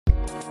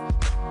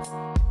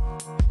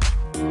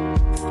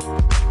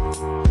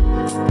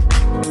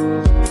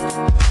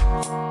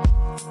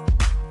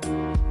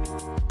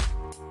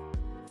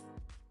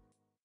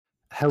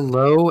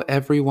Hello,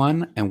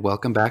 everyone, and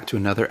welcome back to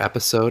another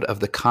episode of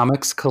the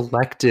Comics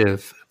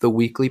Collective, the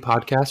weekly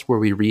podcast where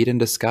we read and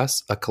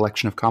discuss a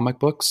collection of comic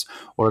books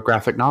or a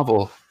graphic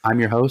novel. I'm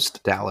your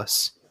host,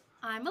 Dallas.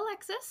 I'm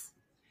Alexis.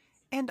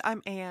 And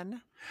I'm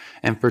Anne.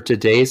 And for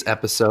today's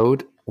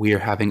episode, we are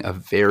having a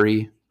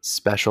very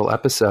special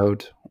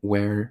episode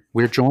where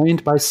we're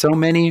joined by so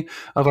many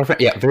of our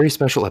friends. Yeah, very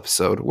special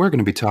episode. We're going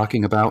to be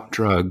talking about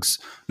drugs.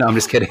 No, I'm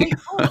just kidding.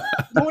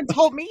 No one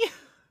told me.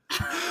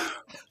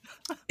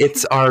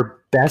 It's our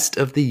best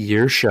of the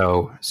year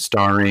show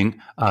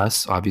starring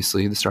us,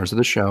 obviously, the stars of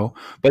the show,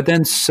 but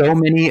then so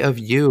many of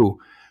you.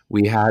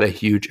 We had a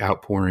huge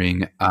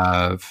outpouring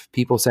of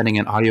people sending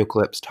in audio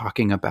clips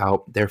talking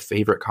about their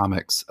favorite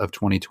comics of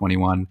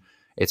 2021.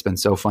 It's been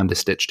so fun to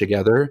stitch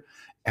together,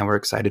 and we're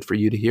excited for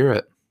you to hear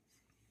it.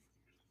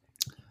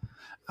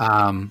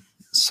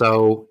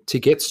 So to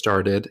get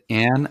started,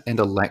 Anne and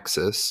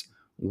Alexis,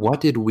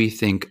 what did we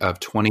think of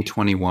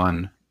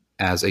 2021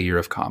 as a year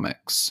of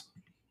comics?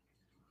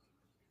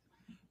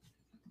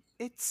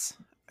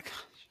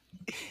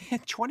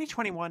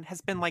 2021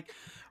 has been like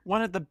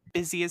one of the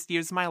busiest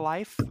years of my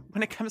life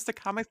when it comes to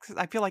comics.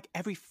 I feel like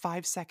every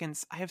 5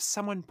 seconds I have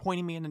someone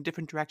pointing me in a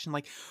different direction,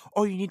 like,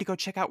 oh, you need to go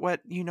check out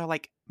what,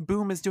 like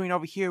Boom is doing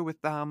over here with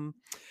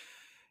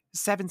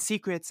Seven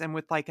Secrets and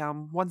with like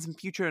Ones in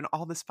Future and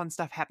all this fun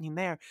stuff happening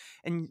there.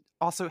 And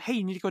also, hey,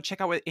 you need to go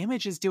check out what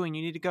Image is doing.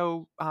 You need to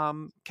go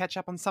catch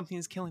up on Something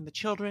is Killing the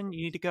Children.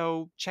 You need to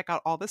go check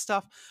out all this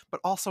stuff.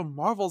 But also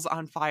Marvel's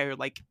on fire,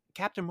 like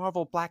Captain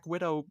Marvel, Black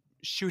Widow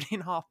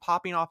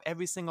popping off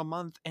every single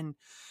month. And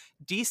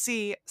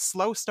DC,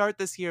 slow start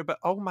this year, but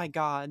oh my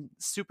god,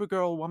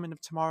 Supergirl, Woman of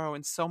Tomorrow,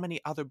 and so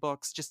many other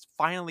books just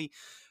finally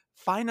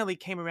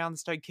came around and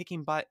started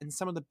kicking butt, and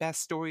some of the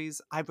best stories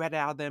I've read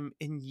out of them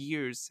in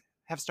years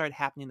have started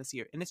happening this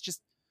year. And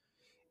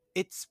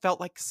it's felt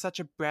like such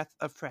a breath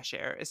of fresh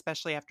air,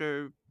 especially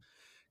after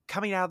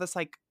coming out of this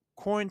like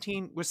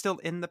quarantine. We're still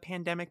in the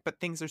pandemic, but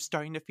things are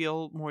starting to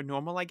feel more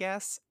normal, I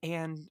guess,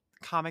 and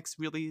comics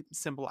really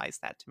symbolize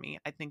that to me.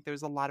 I think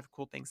there's a lot of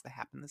cool things that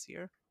happened this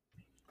year.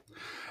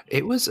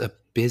 It was a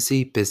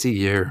busy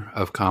year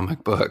of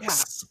comic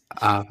books.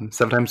 Yeah.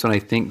 Sometimes when I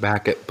think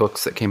back at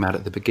books that came out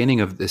at the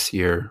beginning of this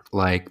year,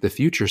 like the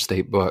Future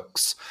State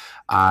books,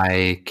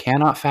 I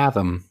cannot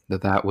fathom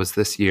that was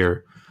this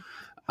year.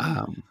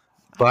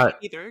 But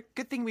either.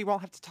 Good thing we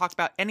won't have to talk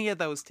about any of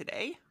those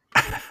today.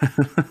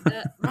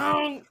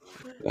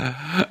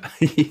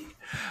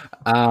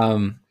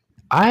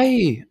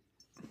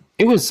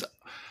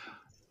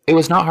 It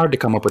was not hard to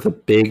come up with a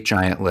big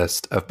giant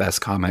list of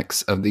best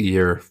comics of the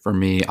year for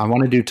me. I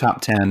want to do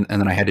top 10,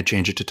 and then I had to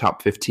change it to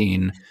top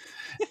 15.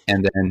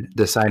 And then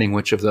deciding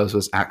which of those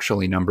was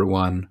actually number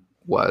one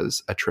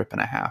was a trip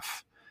and a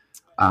half.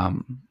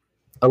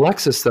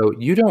 Alexis, though,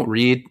 you don't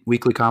read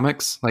weekly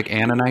comics like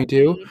Anne and I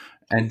do.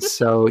 And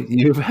so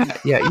you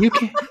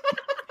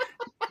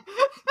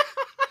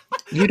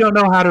don't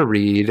know how to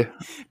read.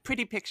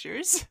 Pretty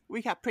pictures.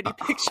 We got pretty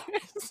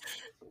pictures.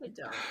 I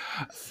don't.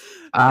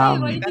 Hey,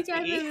 why do you think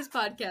I'm in this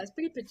podcast?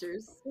 Pretty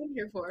pictures. What I'm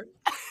here for.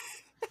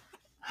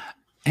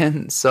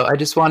 And so I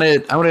want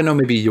to know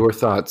maybe your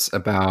thoughts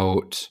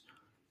about,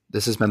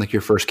 this has been like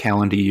your first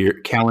calendar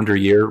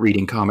year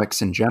reading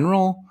comics in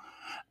general,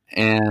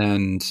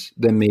 and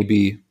then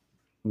maybe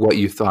what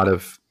you thought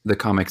of the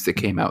comics that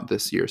came out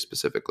this year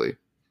specifically.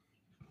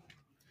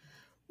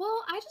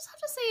 Well, I just have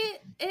to say,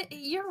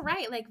 you're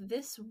right. Like,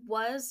 this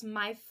was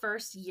my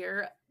first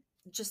year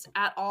just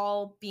at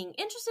all being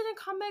interested in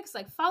comics,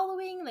 like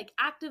following, like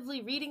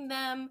actively reading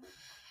them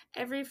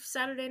every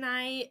Saturday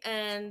night,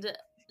 and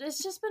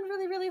it's just been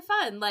really, really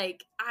fun.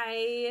 Like,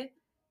 I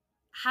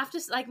have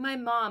to, like, my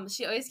mom,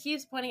 she always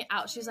keeps pointing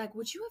out, she's like,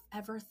 would you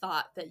have ever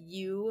thought that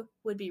you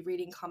would be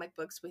reading comic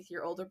books with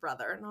your older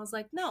brother? And I was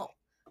like, no,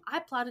 I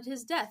plotted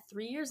his death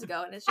 3 years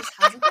ago, and it just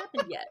hasn't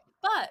happened yet.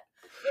 But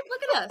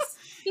look at us,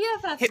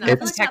 BFFs. Hit me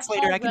with text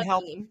later, I can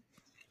help.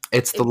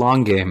 It's the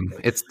long game.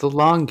 It's the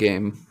long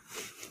game.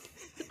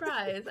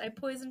 Surprise, I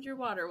poisoned your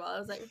water while I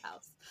was at your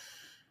house.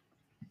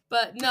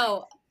 But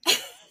no.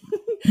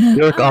 New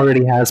York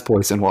already has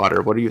poison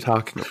water. What are you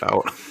talking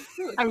about?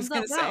 I was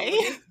going to say.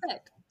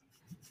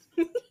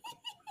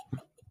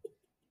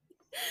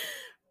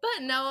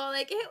 But no,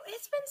 like,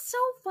 it's been so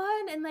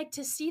fun, and like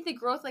to see the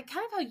growth, like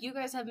kind of how you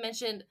guys have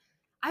mentioned,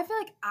 I feel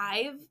like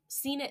I've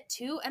seen it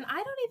too, and I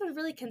don't even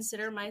really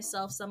consider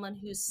myself someone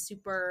who's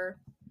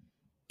super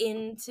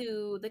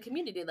into the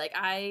community. Like,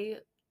 I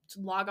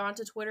log on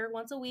to Twitter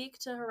once a week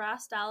to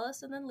harass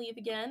Dallas and then leave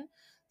again,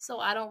 so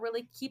I don't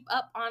really keep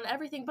up on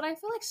everything, but I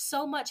feel like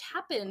so much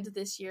happened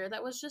this year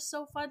that was just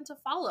so fun to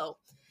follow.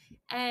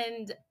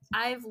 And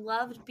I've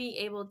loved being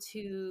able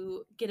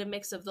to get a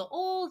mix of the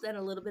old and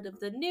a little bit of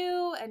the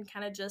new and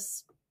kind of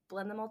just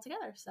blend them all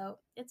together. So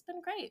it's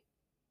been great.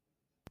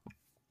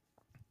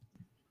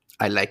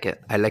 I like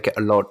it. I like it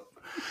a lot.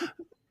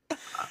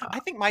 I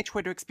think my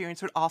Twitter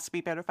experience would also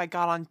be better if I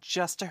got on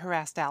just to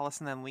harass Dallas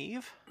and then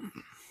leave.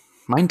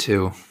 Mine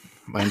too.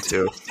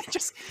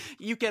 Just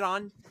you get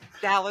on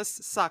Dallas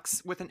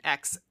sucks with an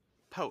X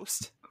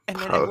post, and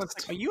then everyone's like,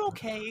 Post. "Are you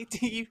okay?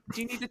 Do you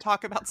need to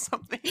talk about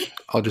something?"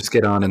 I'll just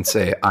get on and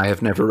say, I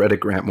have never read a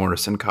Grant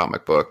Morrison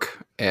comic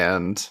book.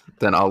 And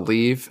then I'll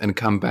leave and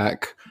come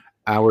back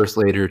hours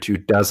later to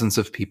dozens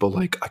of people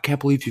like, I can't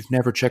believe you've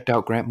never checked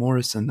out Grant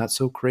Morrison. That's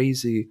so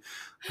crazy.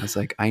 I was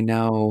like, I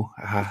know.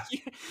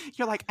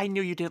 You're like, I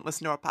knew you didn't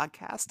listen to our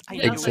podcast. I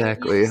Yeah, knew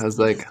Exactly. I was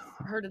you like, just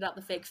herded out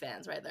the fake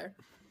fans right there.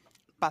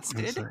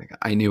 busted.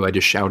 I knew I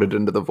just shouted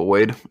into the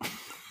void.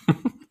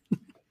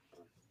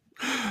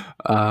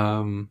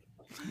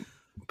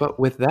 But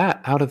with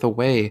that out of the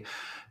way,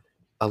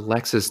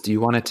 Alexis, do you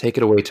want to take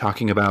it away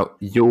talking about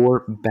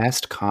your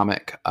best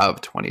comic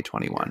of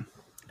 2021?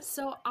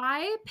 So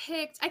I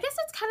picked, I guess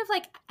it's kind of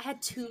like I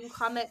had two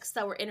comics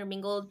that were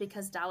intermingled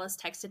because Dallas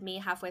texted me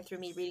halfway through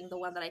me reading the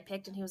one that I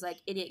picked, and he was like,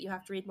 "Idiot, you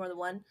have to read more than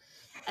one."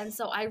 And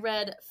so I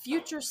read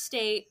Future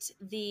State,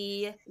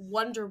 the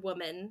Wonder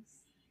Woman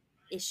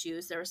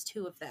issues. There was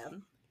two of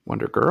them.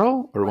 Wonder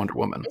Girl or Wonder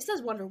Woman? It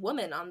says Wonder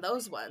Woman on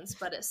those ones,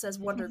 but it says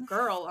Wonder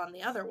Girl on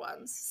the other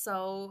ones.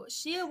 So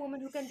she a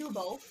woman who can do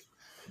both.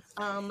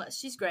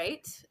 She's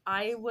great.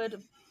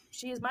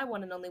 She is my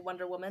one and only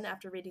Wonder Woman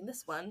after reading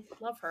this one.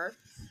 Love her.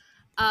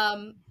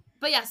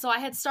 But yeah, so I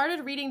had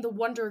started reading the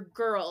Wonder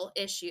Girl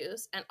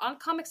issues, and on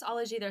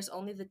Comixology, there's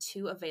only the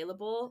two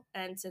available.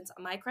 And since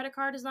my credit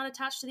card is not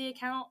attached to the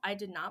account, I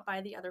did not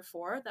buy the other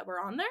four that were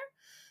on there.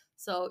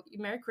 So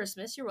Merry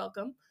Christmas, you're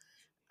welcome.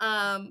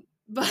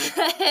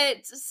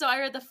 But so I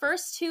read the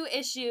first two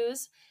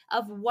issues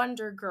of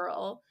Wonder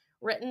Girl,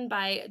 written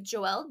by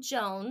Joelle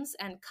Jones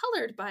and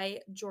colored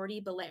by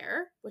Jordi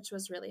Belair, which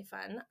was really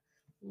fun.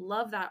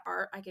 Love that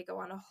art. I could go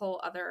on a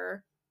whole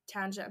other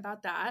tangent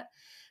about that.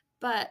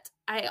 But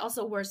I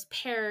also was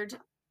paired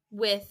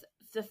with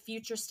the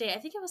Future State. I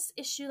think it was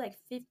issue like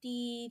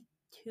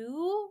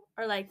 52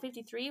 or like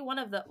 53, one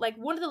of the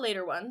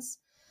later ones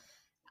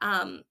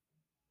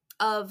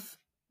of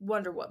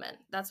Wonder Woman.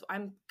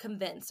 I'm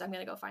convinced. I'm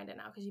gonna go find it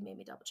now because you made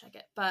me double check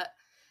it. But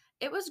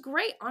it was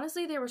great.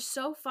 Honestly, they were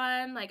so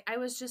fun. Like I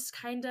was just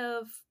kind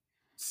of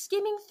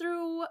skimming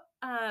through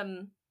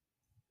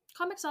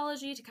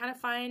Comixology to kind of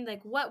find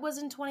like what was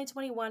in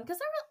 2021, because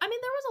there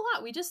was a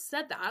lot. We just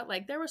said that.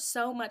 Like there was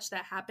so much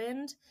that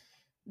happened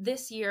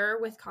this year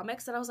with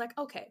comics that I was like,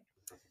 okay,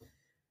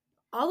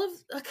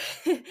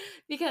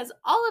 because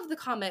all of the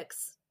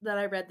comics that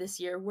I read this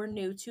year were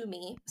new to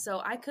me,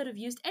 so I could have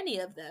used any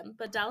of them,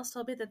 but Dallas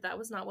told me that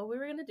was not what we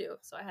were going to do,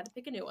 so I had to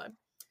pick a new one.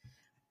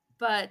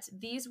 But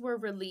these were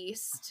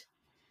released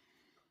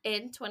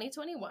in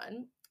 2021,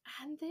 and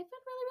they've been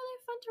really, really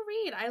fun to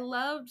read. I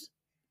loved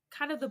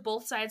kind of the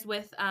both sides.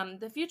 With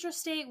the Future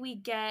State, we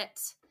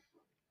get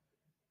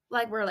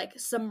we're like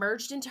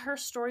submerged into her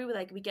story.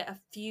 We get a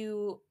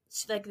few,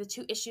 like the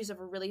two issues of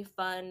a really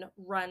fun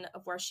run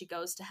of where she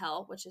goes to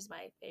hell, which is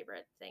my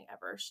favorite thing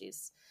ever.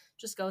 She's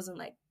just goes and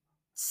like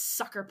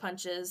sucker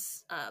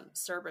punches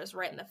Cerberus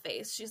right in the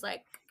face. She's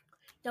like,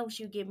 "Don't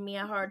you give me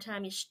a hard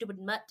time, you stupid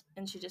mutt,"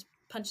 and she just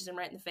punches him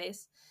right in the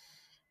face.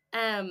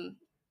 And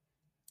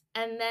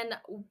then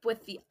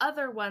with the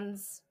other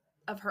ones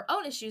of her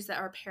own issues that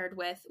are paired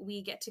with,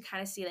 we get to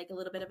kind of see like a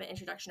little bit of an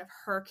introduction of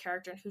her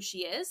character and who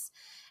she is.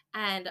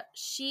 And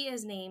she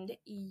is named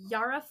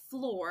Yara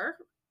Flor.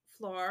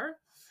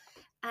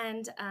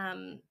 And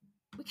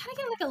we kind of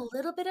get like a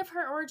little bit of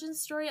her origin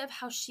story of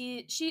how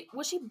she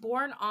was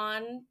born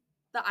on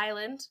the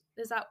island.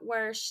 Is that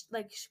where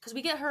because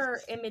we get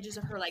her images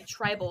of her like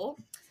tribal.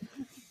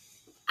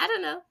 I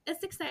don't know.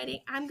 It's exciting.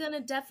 I'm going to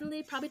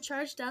definitely probably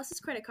charge Dallas's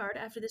credit card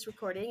after this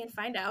recording and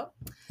find out.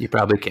 You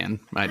probably can.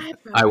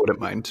 I wouldn't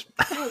mind.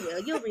 I will.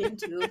 You'll read them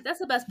too. That's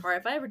the best part.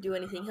 If I ever do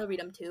anything, he'll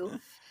read them too.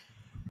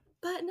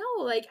 But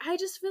no, like, I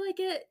just feel like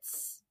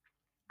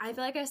I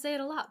feel like I say it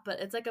a lot, but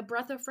it's like a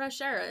breath of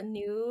fresh air, a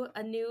new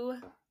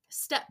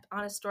step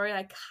on a story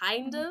I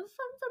kind of am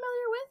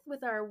familiar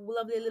with our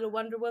lovely little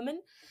Wonder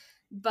Woman.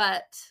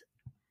 But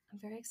I'm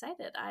very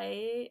excited.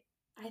 I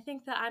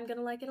think that I'm going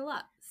to like it a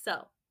lot.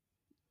 So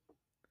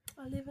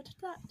I'll leave it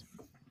at that.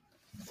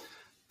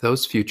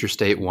 Those Future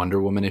State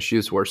Wonder Woman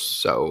issues were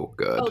so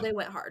good. Oh, they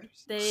went hard.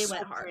 They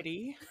went hard.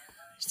 Pretty.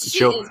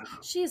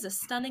 She is a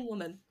stunning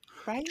woman.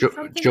 Right?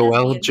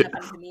 Joelle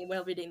happened to me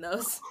while reading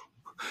those.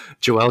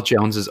 Joelle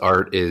Jones's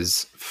art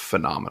is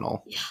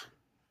phenomenal. Yeah.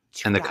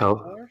 And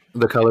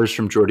the colors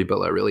from Jordi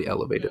Belair really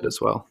elevated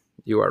as well.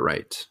 You are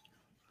right.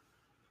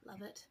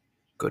 Love it.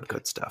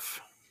 Good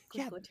stuff.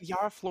 Good.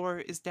 Yara Flor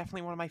is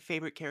definitely one of my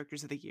favorite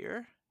characters of the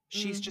year.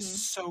 She's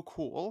just so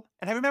cool.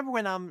 And I remember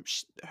when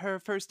her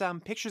first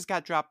pictures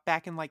got dropped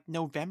back in like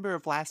November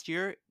of last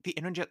year, the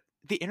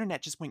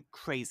internet just went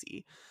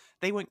crazy.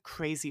 They went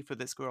crazy for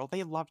this girl.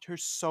 They loved her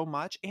so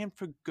much, and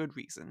for good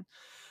reason.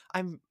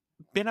 I'm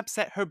been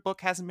upset her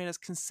book hasn't been as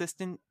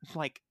consistent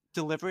like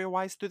delivery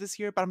wise through this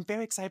year, but I'm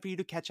very excited for you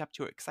to catch up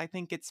to it because I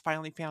think it's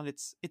finally found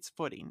its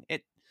footing.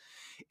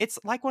 It's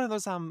like one of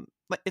those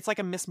it's like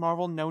a Miss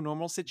Marvel No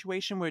Normal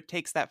situation where it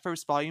takes that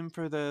first volume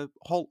for the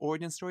whole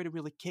origin story to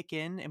really kick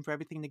in and for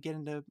everything to get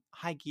into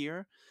high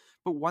gear.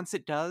 but once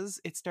it does,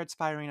 it starts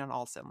firing on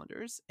all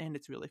cylinders, and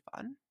it's really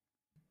fun.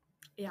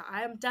 Yeah,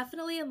 I am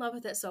definitely in love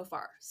with it so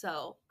far,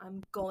 so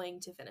I'm going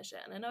to finish it.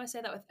 And I know I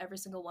say that with every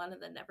single one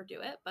and then never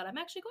do it, but I'm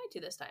actually going to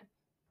this time.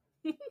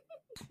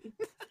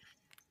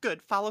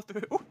 Good, follow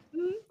through.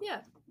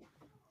 Yeah.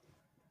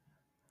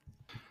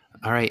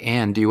 All right,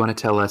 Anne, do you want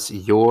to tell us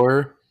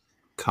your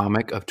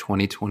comic of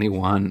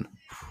 2021?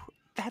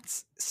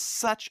 That's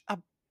such a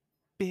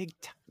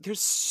there's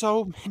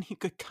so many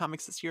good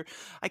comics this year.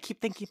 I keep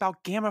thinking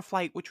about Gamma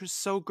Flight, which was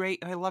so great,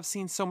 and I love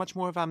seeing so much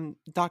more of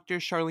Dr.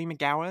 Charlene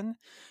McGowan,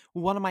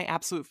 one of my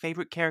absolute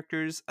favorite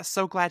characters.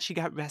 So glad she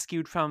got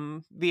rescued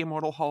from the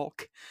Immortal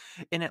Hulk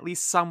in at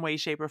least some way,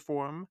 shape, or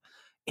form.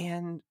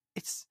 And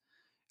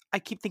I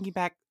keep thinking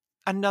back.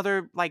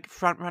 Another like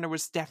front runner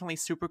was definitely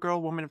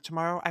Supergirl, Woman of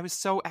Tomorrow. I was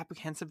so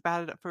apprehensive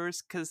about it at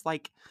first because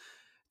like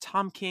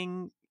Tom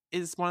King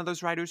is one of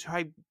those writers who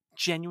I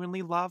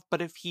genuinely love,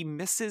 but if he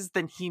misses,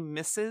 then he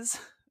misses.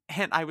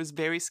 And I was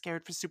very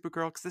scared for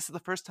Supergirl because this is the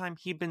first time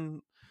he'd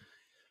been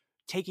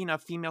taking a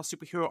female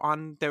superhero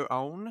on their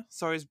own.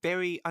 So I was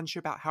very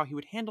unsure about how he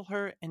would handle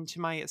her. And to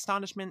my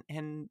astonishment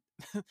and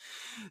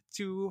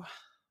to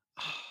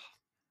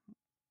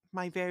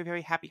my very,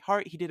 very happy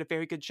heart, he did a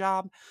very good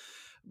job.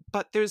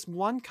 But there's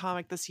one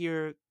comic this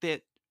year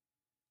that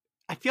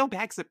I feel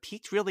bad because it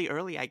peaked really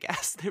early, I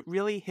guess. It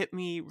really hit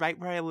me right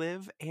where I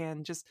live.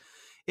 And just,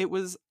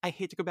 I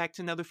hate to go back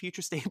to another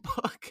Future State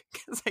book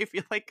because I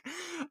feel like,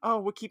 oh,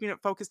 we're keeping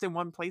it focused in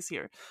one place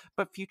here.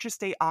 But Future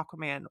State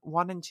Aquaman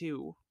 1 and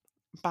 2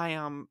 by,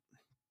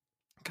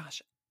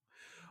 gosh,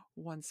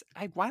 why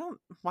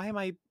am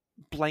I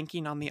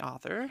blanking on the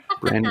author?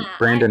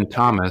 Brandon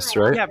Thomas,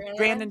 right? Yeah,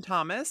 Brandon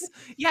Thomas.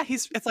 Yeah,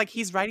 it's like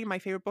he's writing my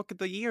favorite book of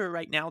the year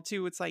right now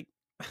too. It's like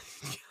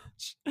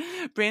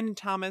Brandon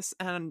Thomas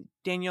and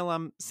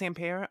Daniel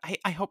Sampere.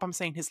 I hope I'm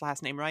saying his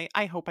last name right.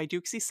 I hope I do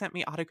because he sent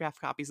me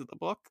autographed copies of the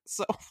book.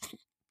 So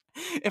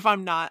if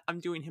I'm not, I'm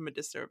doing him a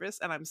disservice,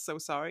 and I'm so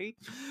sorry.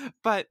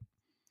 But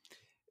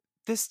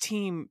this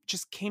team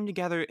just came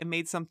together and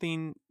made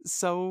something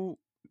so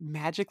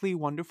magically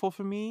wonderful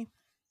for me.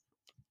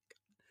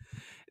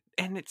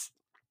 And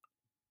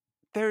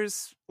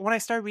when I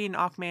started reading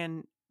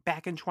Aquaman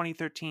back in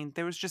 2013,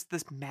 there was just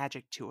this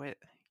magic to it.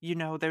 You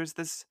know, there's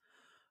this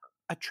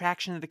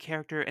attraction to the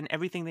character and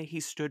everything that he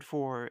stood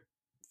for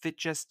that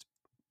just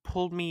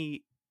pulled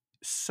me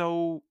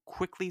so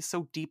quickly,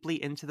 so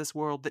deeply into this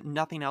world that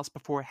nothing else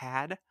before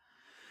had.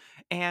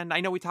 And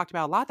I know we talked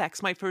about a lot of that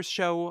because my first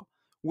show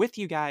with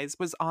you guys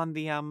was on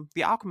the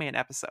Aquaman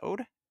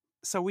episode.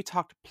 So we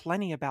talked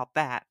plenty about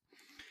that.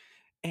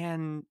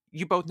 And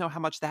you both know how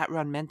much that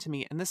run meant to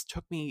me. And this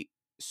took me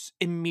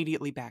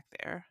immediately back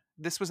there.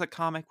 This was a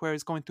comic where I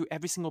was going through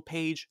every single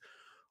page,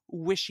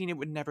 wishing it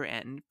would never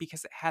end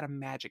because it had a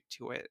magic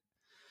to it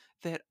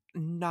that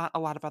not a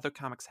lot of other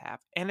comics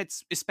have. And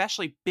it's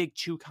especially Big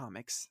Chew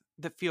comics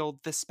that feel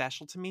this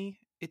special to me.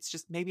 It's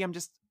just, maybe I'm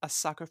just a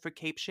sucker for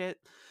cape shit.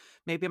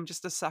 Maybe I'm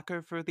just a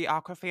sucker for the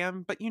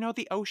Aquafam. But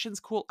the ocean's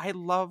cool. I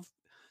love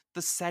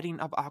the setting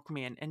of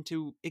Aquaman, and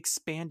to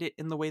expand it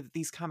in the way that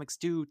these comics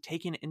do,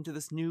 taking it into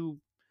this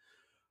new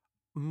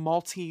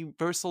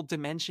multiversal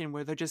dimension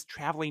where they're just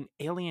traveling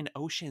alien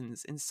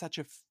oceans in such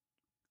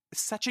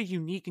a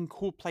unique and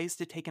cool place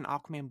to take an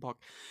Aquaman book.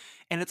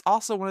 And it's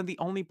also one of the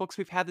only books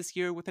we've had this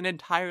year with an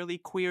entirely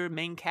queer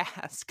main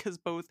cast, because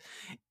both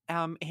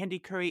Andy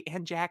Curry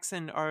and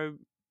Jackson are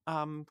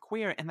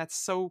queer, and that's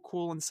so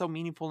cool and so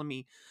meaningful to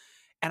me.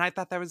 And I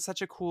thought that was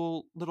such a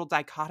cool little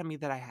dichotomy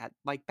that I had.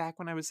 Like back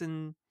when I was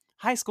in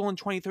high school in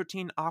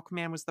 2013,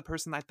 Aquaman was the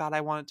person I thought I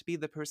wanted to be,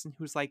 the person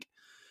who's like,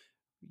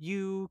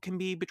 you can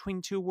be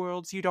between two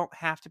worlds. You don't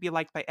have to be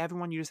liked by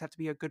everyone. You just have to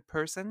be a good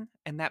person.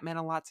 And that meant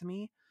a lot to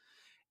me.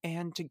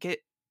 And to get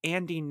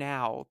Andy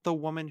now, the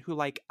woman who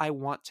like I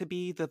want to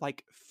be, the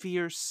like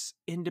fierce,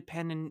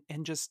 independent,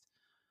 and just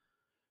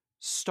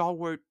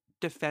stalwart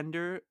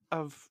defender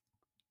of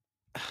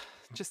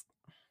just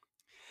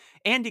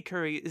Andy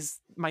Curry is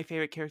my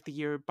favorite character of the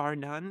year, bar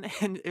none.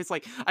 And it's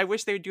like, I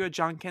wish they would do a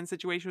John Kent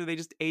situation where they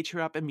just age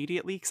her up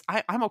immediately. Because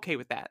I'm okay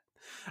with that.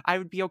 I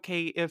would be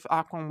okay if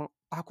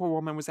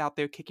Aquawoman was out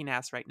there kicking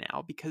ass right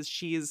now, because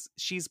she's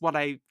what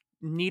I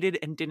needed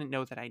and didn't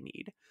know that I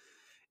need.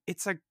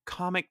 It's a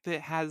comic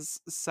that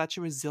has such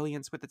a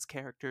resilience with its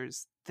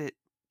characters, that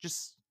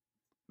just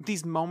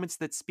these moments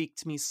that speak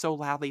to me so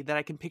loudly that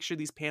I can picture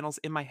these panels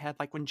in my head,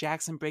 like when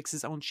Jackson breaks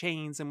his own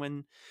chains and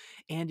when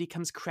Andy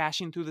comes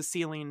crashing through the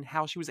ceiling, and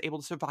how she was able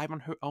to survive on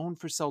her own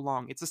for so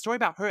long. It's a story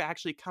about her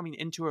actually coming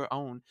into her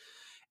own.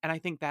 And I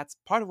think that's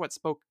part of what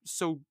spoke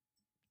so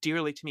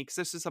dearly to me, because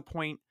this is a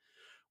point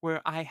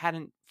where I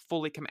hadn't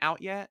fully come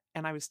out yet,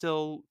 and I was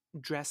still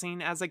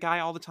dressing as a guy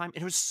all the time.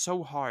 It was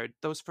so hard.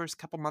 Those first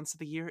couple months of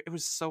the year, it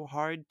was so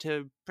hard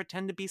to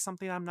pretend to be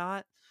something I'm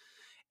not.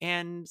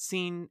 And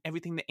seeing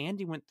everything that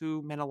Andy went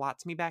through meant a lot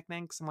to me back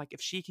then, because I'm like, if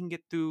she can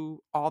get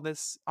through all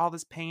this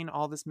pain,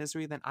 all this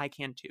misery, then I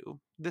can too.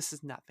 This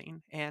is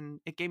nothing. And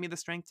it gave me the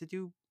strength to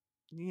do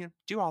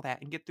do all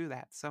that and get through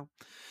that. So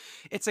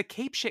it's a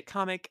cape shit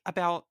comic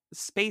about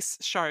space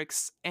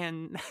sharks,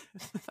 and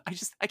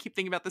I keep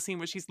thinking about the scene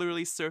where she's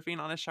literally surfing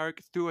on a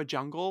shark through a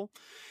jungle.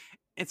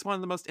 It's one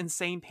of the most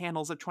insane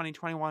panels of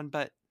 2021,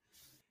 but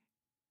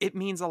it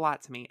means a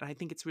lot to me, and I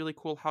think it's really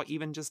cool how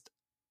even just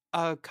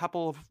a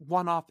couple of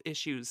one-off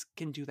issues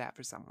can do that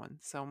for someone.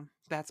 So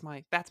that's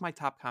my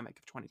top comic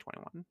of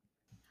 2021.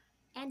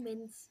 And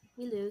wins.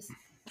 We lose.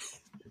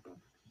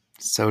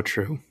 So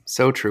true,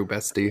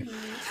 bestie.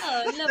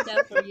 Oh, love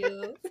that for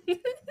you.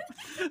 Thank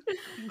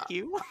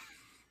you.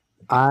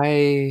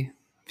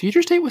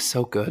 Future State was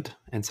so good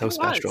and so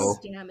special.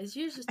 Damn, is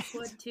yours just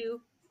good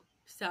too?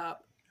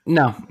 Stop.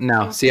 No.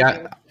 See,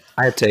 I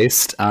have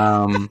taste. You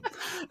can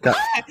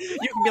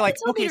be like,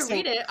 okay, so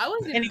read it. I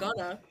wasn't even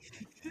gonna.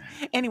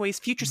 Anyways,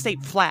 Future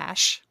State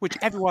Flash, which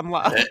everyone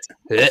loved.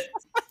 That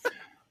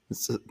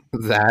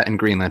and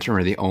Green Lantern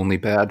were the only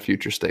bad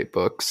Future State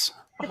books.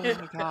 Oh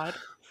my god.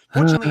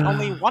 Fortunately,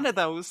 only one of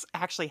those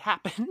actually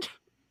happened.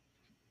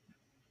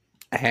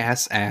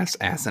 Ass,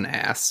 and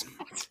ass.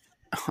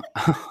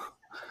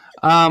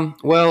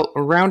 Well,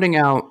 rounding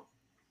out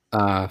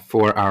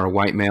for our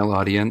white male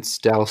audience,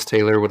 Dallas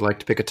Taylor would like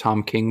to pick a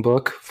Tom King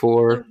book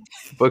for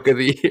Book of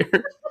the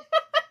Year.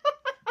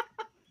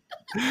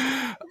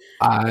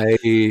 I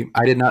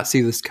did not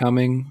see this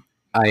coming.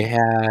 I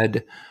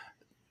had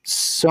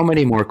so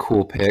many more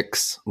cool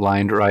picks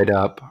lined right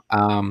up.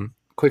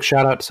 Quick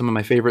shout out to some of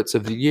my favorites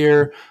of the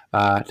year.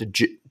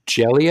 To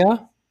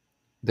Gelia,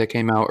 that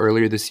came out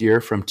earlier this year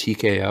from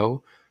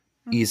TKO.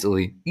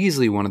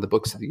 Easily one of the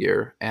books of the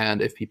year.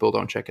 And if people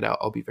don't check it out,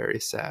 I'll be very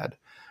sad.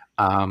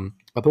 A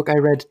book I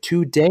read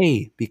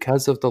today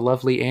because of the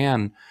lovely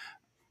Anne,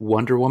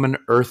 Wonder Woman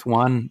Earth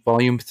 1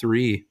 Volume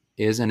 3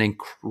 is an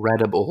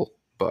incredible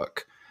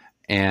book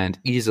and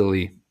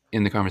easily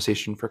in the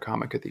conversation for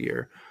comic of the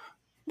year.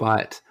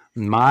 But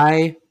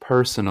my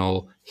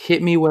personal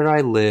hit me where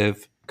I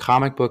live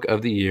comic book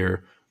of the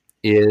year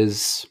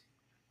is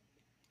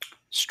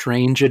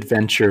Strange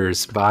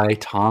Adventures by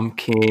Tom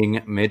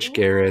King, Mitch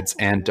Gerrits,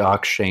 and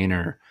Doc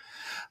Shaner.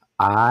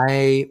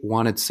 I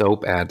wanted so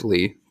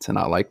badly to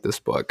not like this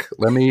book.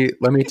 Let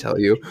me tell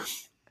you.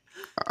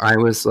 I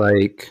was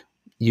like,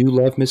 you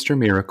love Mr.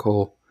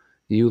 Miracle.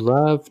 You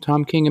love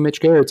Tom King and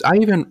Mitch Gerrits.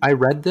 I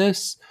read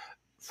this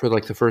for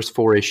like the first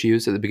 4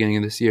 issues at the beginning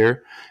of this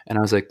year, and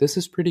I was like, this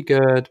is pretty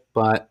good,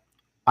 but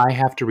I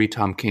have to read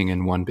Tom King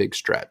in one big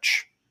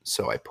stretch.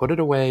 So I put it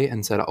away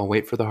and said, I'll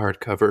wait for the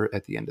hardcover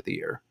at the end of the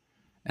year.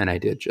 And I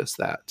did just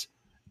that.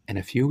 And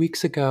a few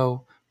weeks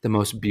ago, the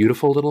most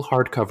beautiful little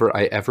hardcover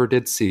I ever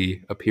did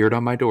see appeared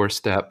on my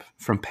doorstep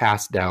from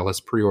past Dallas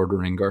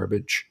pre-ordering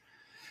garbage.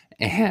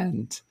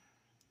 And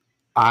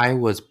I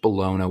was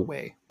blown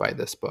away by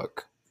this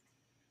book.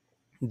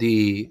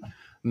 The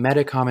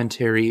meta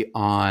commentary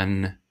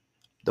on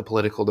the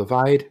political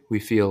divide we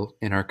feel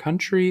in our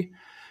country,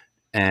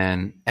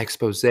 an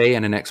expose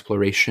and an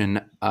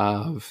exploration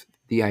of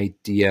the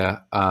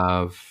idea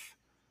of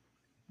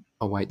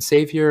a white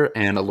savior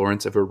and a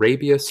Lawrence of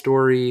Arabia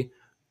story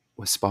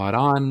was spot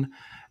on.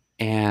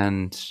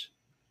 And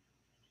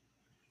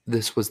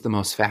this was the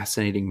most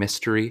fascinating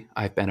mystery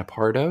I've been a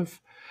part of.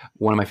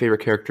 One of my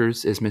favorite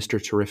characters is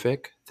Mr.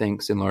 Terrific,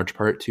 thanks in large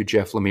part to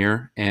Jeff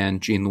Lemire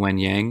and Jean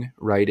Luen Yang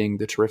writing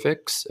The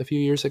Terrifics a few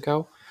years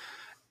ago.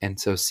 And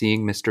so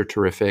seeing Mr.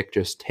 Terrific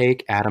just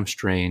take Adam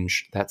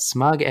Strange, that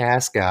smug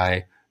ass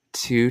guy,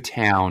 to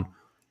town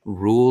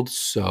ruled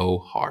so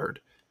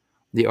hard.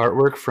 The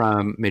artwork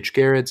from Mitch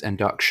Gerrits and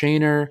Doc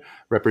Shaner,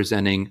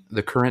 representing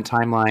the current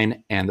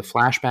timeline and the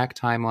flashback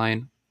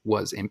timeline,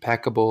 was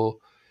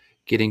impeccable.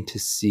 Getting to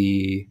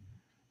see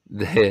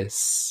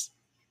this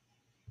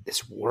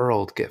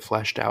world get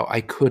fleshed out,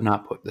 I could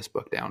not put this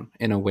book down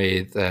in a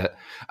way that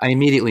I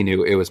immediately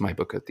knew it was my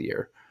book of the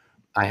year.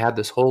 I had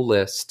this whole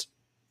list,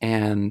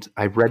 and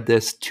I read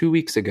this 2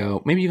 weeks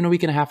ago, maybe even a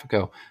week and a half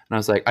ago, and I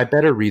was like, I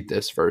better read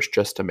this first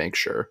just to make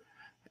sure.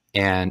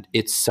 And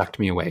it sucked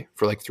me away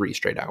for like 3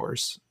 straight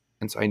hours.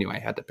 And so I knew I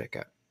had to pick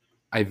it.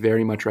 I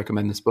very much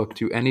recommend this book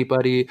to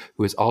anybody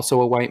who is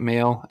also a white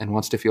male and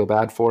wants to feel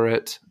bad for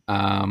it.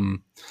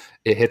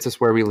 It hits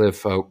us where we live,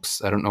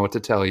 folks. I don't know what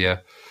to tell you.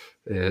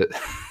 It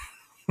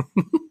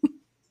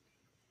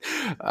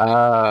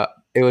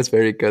was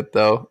very good,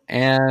 though.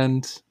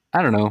 And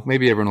I don't know,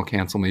 maybe everyone will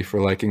cancel me for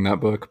liking that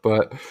book,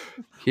 but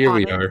here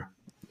we are.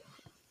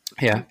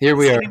 Yeah, here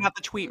we are. Sending out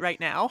the tweet right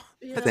now.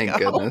 Yeah, Thank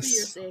We'll be goodness.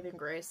 your saving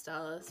grace,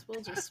 Dallas.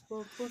 We'll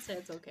say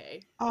it's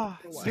okay. Oh,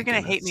 For you're gonna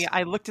once. hate me.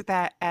 I looked at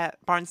that at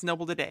Barnes &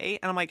 Noble today,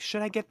 and I'm like,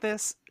 should I get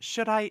this?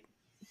 Should I?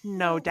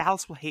 No,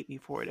 Dallas will hate me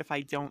for it if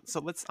I don't.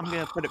 So I'm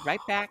gonna put it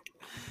right back.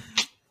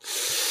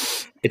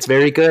 It's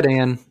very good,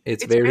 Anne.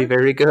 It's very,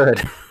 very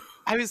good.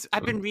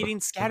 I've been reading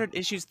scattered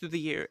issues through the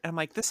year, and I'm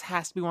like, this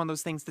has to be one of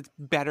those things that's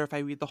better if I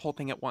read the whole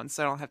thing at once,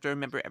 so I don't have to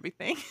remember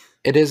everything.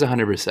 It is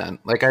 100%.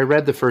 Like, I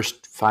read the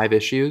first 5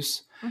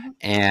 issues,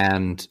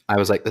 and I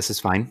was like, this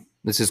is fine.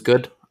 This is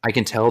good. I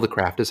can tell the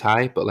craft is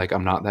high, but like,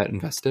 I'm not that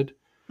invested.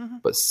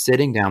 But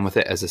sitting down with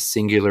it as a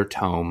singular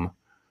tome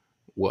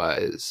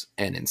was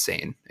an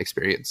insane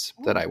experience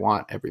that I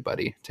want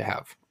everybody to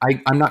have.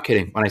 I'm not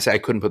kidding when I say I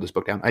couldn't put this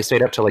book down. I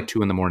stayed up till like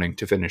 2 a.m.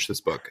 to finish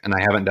this book, and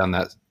I haven't done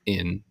that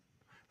in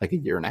like a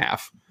year and a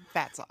half.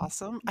 That's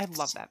awesome. I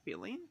love that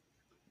feeling.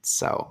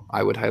 So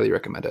I would highly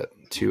recommend it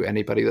to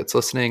anybody that's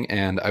listening.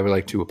 And I would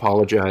like to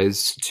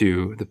apologize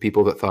to the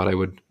people that thought I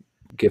would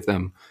give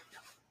them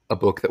a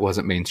book that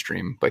wasn't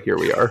mainstream, but here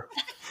we are.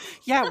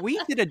 Yeah, we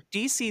did a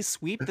DC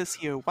sweep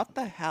this year. What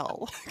the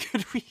hell?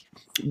 Could we?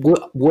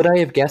 Would I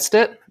have guessed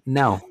it?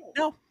 No.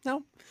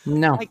 No.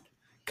 Like,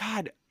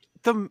 God,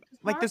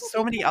 there's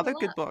so many other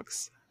good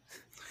books.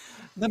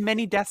 The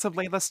Many Deaths of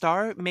Layla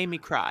Starr made me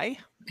cry.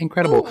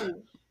 Incredible.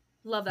 Ooh,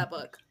 love that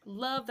book.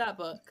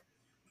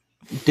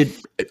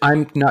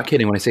 I'm not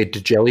kidding when I say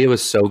Digelia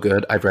was so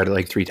good. I've read it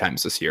like 3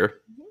 times this year.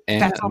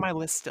 And that's on my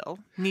list still.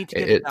 Need to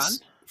get it done.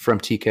 From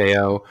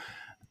TKO.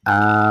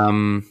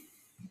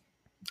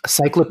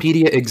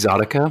 Cyclopedia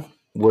Exotica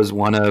was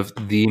one of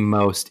the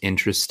most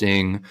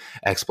interesting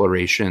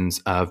explorations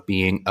of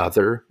being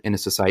other in a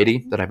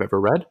society that I've ever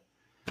read.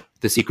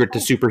 The Secret to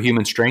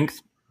Superhuman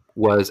Strength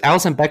was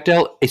Alison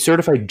Bechdel, a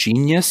certified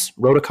genius,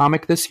 wrote a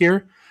comic this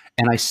year,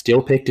 and I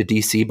still picked a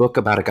DC book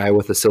about a guy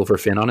with a silver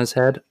fin on his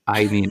head.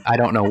 I mean, I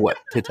don't know what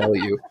to tell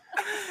you.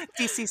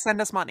 DC, send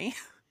us money.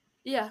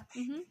 Yeah.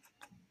 Mm-hmm.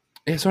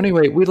 Yeah, so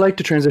anyway, we'd like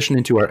to transition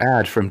into our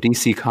ad from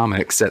DC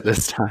Comics at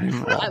this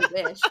time. I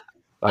wish.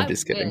 I'm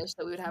just kidding. I wish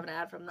that we would have an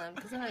ad from them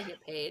because then I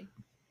get paid.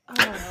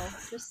 I don't know.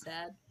 It's just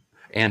sad.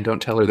 And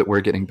don't tell her that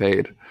we're getting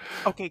paid.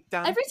 Okay,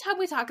 done. Every time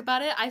we talk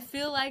about it, I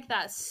feel like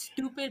that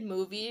stupid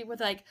movie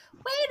with like,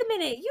 wait a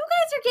minute, you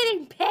guys are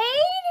getting paid?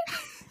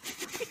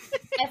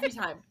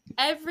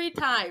 Every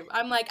time.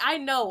 I'm like, I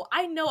know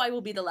I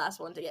will be the last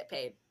one to get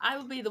paid. I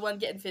will be the one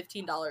getting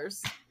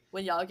 $15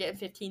 when y'all get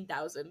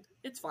 15,000.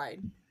 It's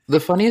fine. The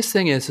funniest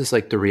thing is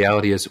like the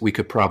reality is we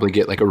could probably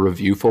get like a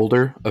review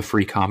folder of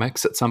free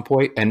comics at some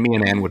point, and me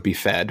and Anne would be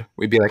fed.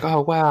 We'd be like,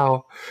 oh,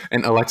 wow.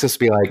 And Alexis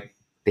would be like,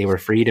 they were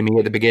free to me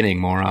at the beginning,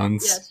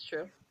 morons. Yeah, it's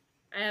true.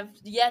 I have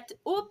yet...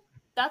 Oh,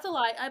 that's a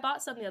lie. I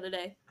bought some the other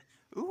day.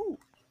 Ooh.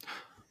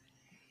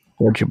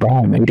 What'd you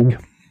buy, matey?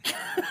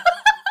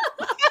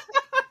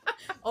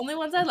 Only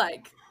ones I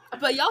like.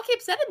 But y'all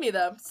keep sending me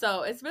them,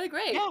 so it's really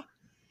great. Yeah.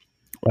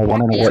 I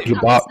want to know what you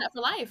bought. Set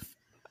for life.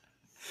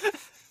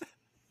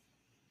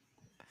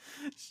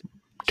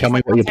 Tell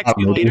me what you bought,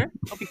 matey. Later.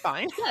 I'll be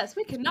fine. Yes,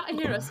 we cannot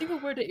hear a single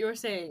word that you're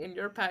saying in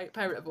your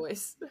pirate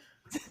voice.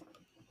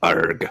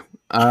 Arg.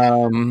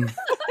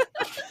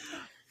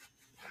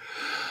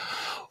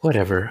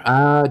 Whatever.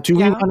 Do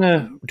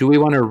we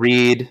want to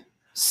read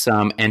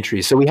some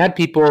entries? So we had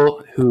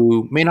people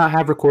who may not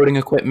have recording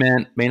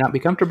equipment, may not be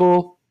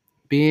comfortable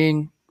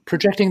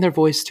projecting their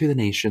voice to the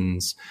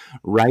nations.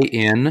 Write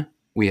in.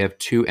 We have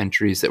 2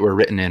 entries that were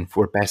written in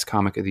for Best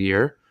Comic of the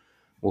Year.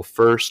 We'll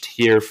first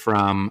hear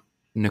from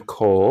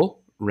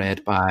Nicole,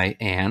 read by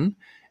Anne,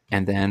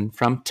 and then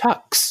from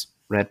Tux,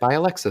 read by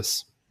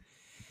Alexis.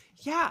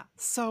 Yeah,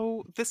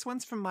 so this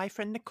one's from my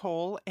friend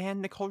Nicole,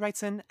 and Nicole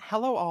writes in,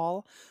 hello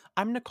all,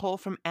 I'm Nicole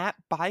from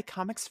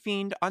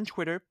 @BuyComicsFiend on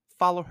Twitter.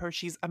 Follow her,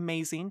 she's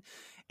amazing.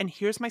 And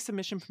here's my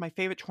submission for my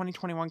favorite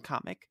 2021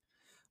 comic.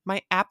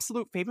 My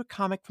absolute favorite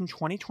comic from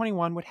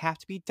 2021 would have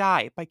to be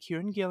Die by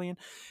Kieran Gillen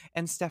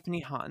and Stephanie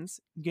Hans.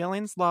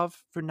 Gillen's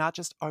love for not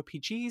just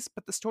RPGs,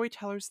 but the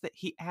storytellers that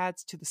he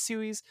adds to the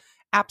series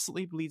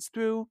absolutely bleeds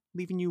through,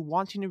 leaving you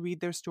wanting to read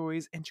their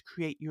stories and to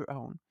create your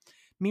own.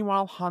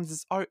 Meanwhile,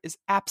 Hans's art is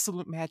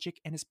absolute magic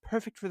and is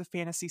perfect for the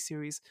fantasy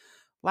series.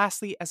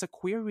 Lastly, as a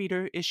queer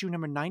reader, issue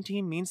number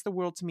 19 means the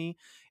world to me.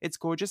 It's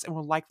gorgeous and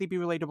will likely be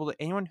relatable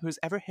to anyone who has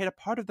ever hid a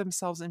part of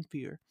themselves in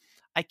fear.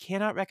 I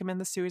cannot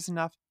recommend the series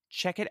enough.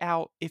 Check it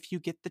out if you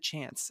get the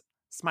chance.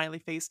 Smiley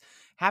face.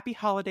 Happy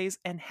holidays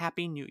and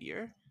Happy New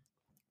Year.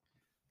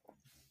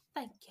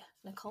 Thank you,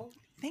 Nicole.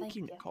 Thank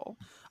you, Nicole.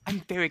 I'm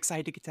very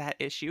excited to get to that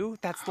issue.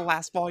 That's the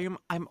last volume.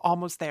 I'm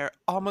almost there.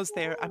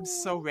 I'm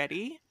so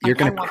ready. You're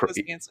going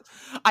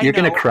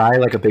to cry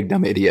like a big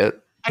dumb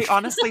idiot. I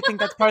honestly think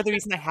that's part of the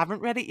reason I haven't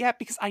read it yet,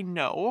 because I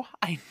know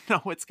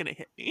it's going to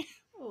hit me.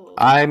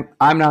 I'm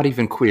not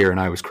even queer,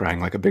 and I was crying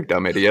like a big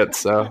dumb idiot,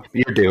 so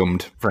you're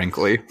doomed,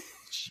 frankly.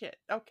 Shit.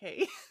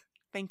 Okay.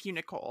 Thank you,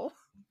 Nicole.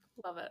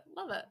 Love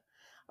it.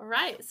 All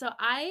right, so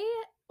I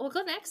will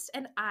go next,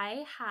 and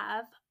I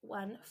have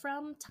one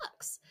from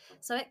Tux.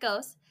 So it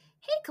goes,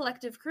 hey,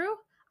 collective crew.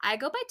 I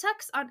go by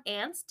Tux on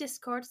Anne's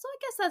Discord, so I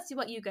guess that's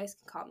what you guys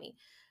can call me.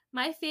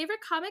 My favorite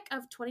comic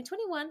of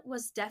 2021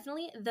 was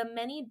definitely The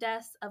Many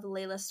Deaths of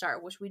Layla Starr,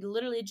 which we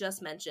literally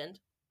just mentioned.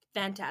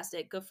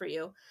 Fantastic. Good for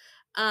you.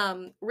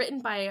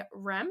 Written by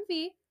Ram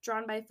V,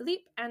 drawn by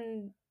Philippe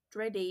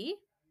Andrade,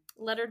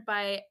 lettered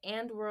by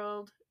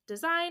AndWorld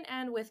Design,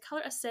 and with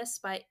color assists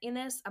by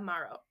Ines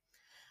Amaro.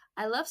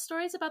 I love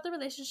stories about the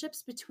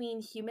relationships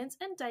between humans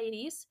and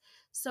deities,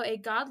 so a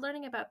god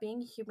learning about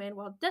being human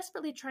while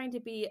desperately trying to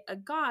be a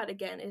god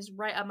again is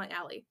right up my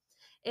alley.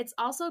 It's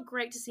also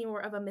great to see more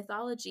of a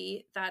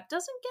mythology that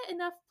doesn't get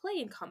enough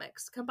play in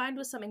comics, combined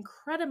with some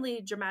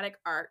incredibly dramatic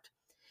art.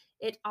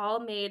 It all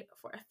made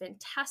for a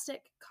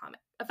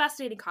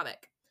fascinating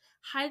comic.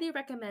 Highly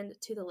recommend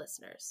to the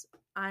listeners.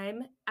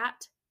 I'm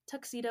at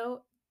Tuxedosaurus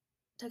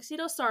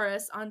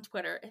on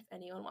Twitter if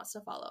anyone wants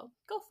to follow.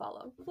 Go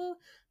follow. Well,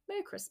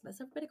 Merry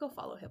Christmas. Everybody go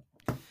follow him.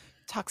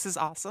 Tux is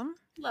awesome.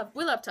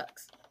 We love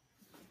Tux.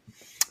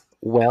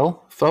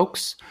 Well,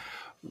 folks,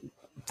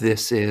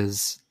 this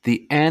is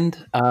the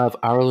end of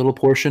our little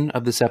portion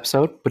of this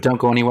episode, but don't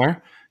go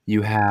anywhere.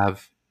 You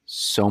have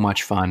so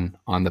much fun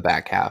on the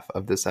back half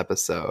of this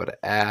episode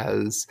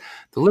as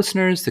the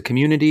listeners, the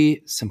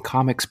community, some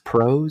comics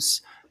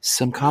pros,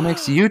 some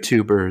comics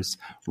YouTubers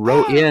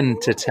wrote in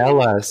to tell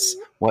us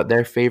what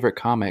their favorite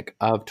comic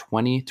of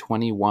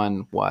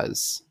 2021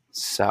 was.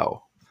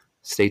 So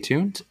stay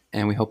tuned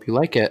and we hope you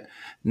like it.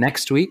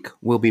 Next week,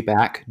 we'll be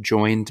back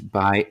joined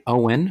by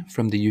Owen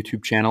from the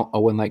YouTube channel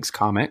Owen Likes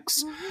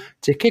Comics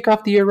to kick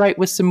off the year right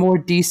with some more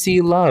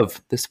DC love.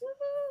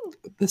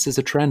 This is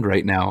a trend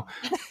right now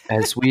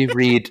as we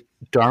read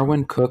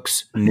Darwin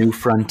Cook's New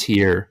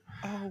Frontier.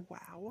 Oh,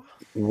 wow.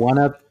 One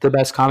of the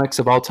best comics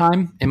of all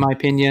time, in my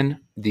opinion.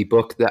 The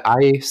book that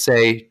I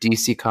say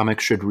DC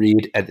Comics should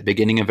read at the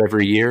beginning of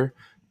every year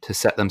to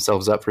set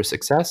themselves up for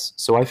success.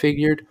 So I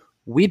figured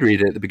we'd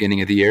read it at the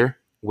beginning of the year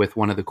with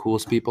one of the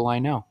coolest people I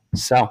know.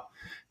 So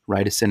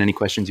write us in any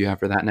questions you have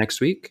for that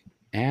next week,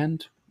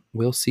 and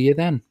we'll see you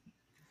then.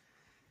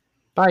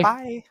 Bye.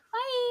 Bye.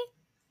 Bye.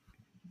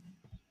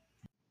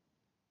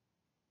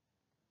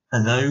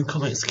 Hello,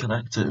 Comics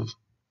Collective.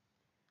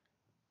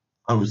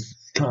 I was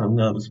kind of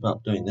nervous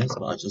about doing this,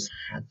 but I just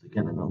had to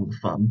get in on the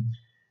fun.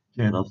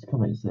 Jay Loves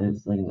Comics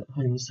is saying that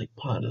Homesick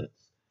Pilots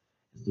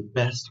is the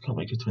best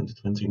comic of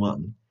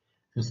 2021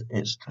 because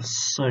it's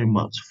just so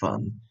much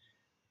fun.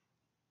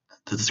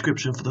 The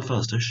description for the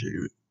first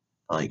issue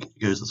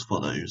goes as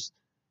follows.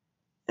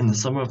 In the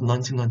summer of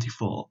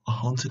 1994, a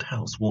haunted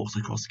house walks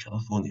across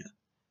California.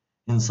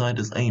 Inside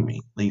as Amy,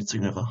 lead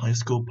singer of a high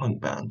school punk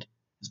band,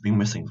 has been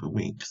missing for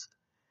weeks.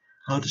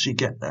 How did she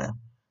get there,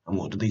 and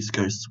what do these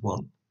ghosts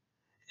want?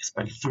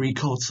 Expect 3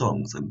 cold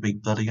songs and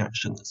big bloody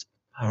action as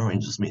Power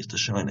Rangers meets The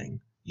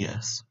Shining.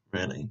 Yes,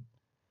 really.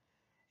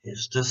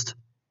 It's just...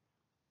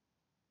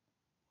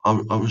 I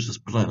was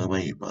just blown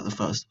away by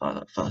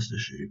that first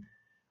issue.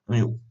 I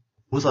mean,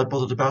 was I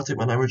bothered about it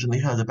when I originally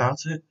heard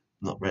about it?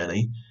 Not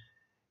really.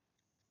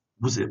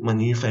 Was it my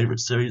new favourite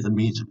series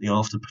immediately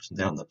after putting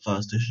down that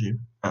first issue?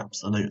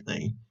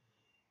 Absolutely.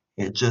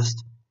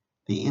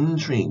 The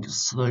intrigue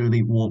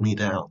slowly wore me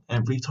down.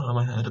 Every time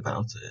I heard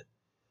about it,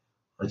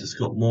 I just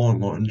got more and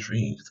more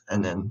intrigued,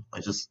 and then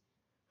I just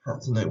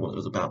had to know what it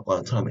was about by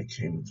the time it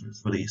came to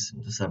its release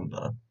in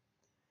December.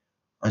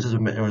 I just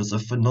admit it was a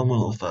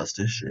phenomenal first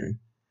issue.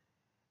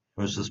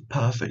 It was just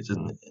perfect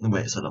in the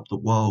way it set up the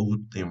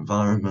world, the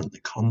environment,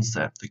 the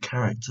concept, the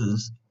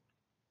characters.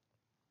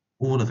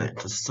 All of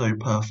it was so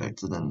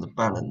perfect, and then the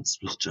balance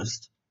was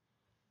just...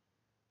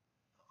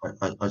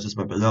 I just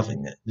remember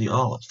loving it. The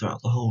art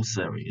throughout the whole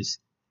series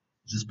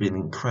has just been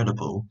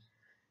incredible.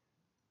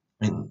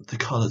 I mean, the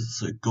colours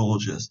are so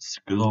gorgeous, it's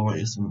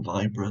glorious and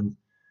vibrant.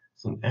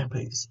 Some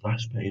epic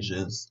splash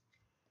pages.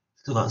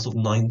 It's got that sort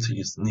of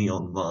 90s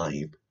neon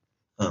vibe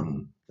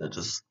that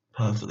just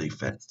perfectly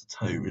fits the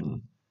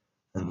tone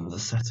and the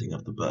setting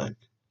of the book.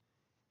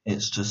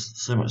 It's just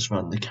so much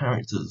fun. The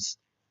characters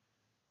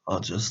are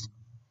just...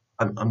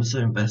 I'm so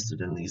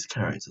invested in these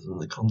characters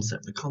and the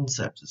concept. The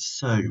concept is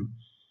so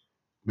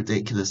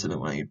ridiculous in a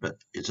way, but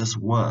it just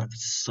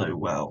works so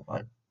well.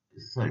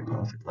 It's so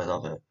perfect. I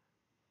love it.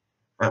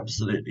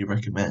 Absolutely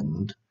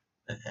recommend.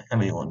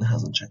 Anyone who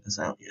hasn't checked this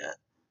out yet.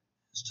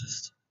 It's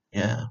just,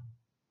 yeah,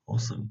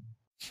 awesome.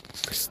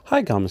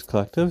 Hi, Comics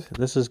Collective.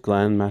 This is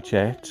Glenn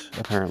Machette,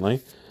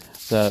 apparently,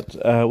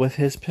 that with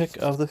his pick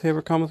of the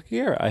favorite comic of the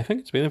year. I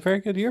think it's been a very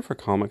good year for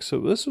comics. So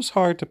this was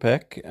hard to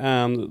pick.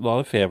 A lot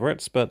of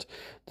favorites, but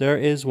there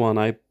is one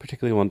I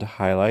particularly want to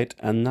highlight,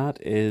 and that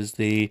is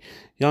the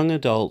young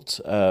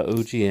adult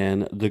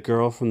OGN, The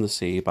Girl from the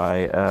Sea,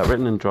 by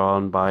written and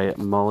drawn by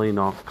Molly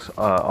Knox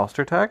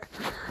Ostertag.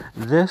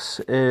 This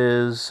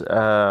is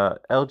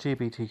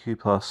LGBTQ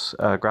plus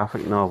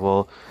graphic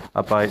novel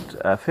about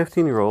a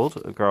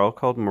 15-year-old girl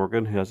called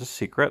Morgan who has a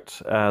secret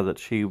that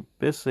she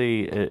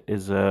basically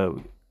is a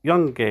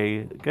young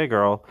gay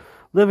girl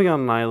living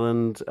on an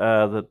island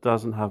that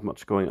doesn't have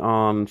much going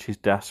on. She's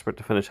desperate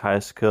to finish high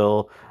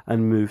school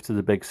and move to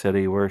the big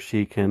city where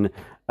she can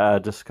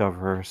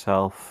discover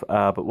herself.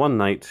 But one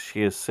night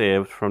she is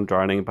saved from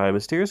drowning by a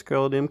mysterious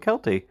girl named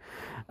Kelty.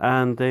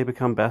 And they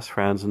become best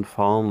friends and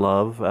fall in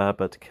love.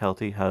 But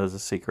Kelty has a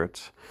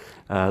secret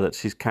that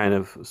she's kind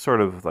of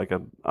sort of like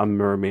a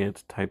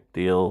mermaid type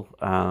deal.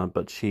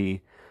 But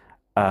she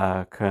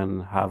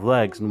can have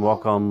legs and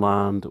walk on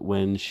land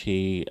when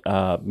she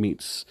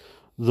meets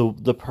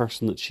the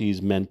person that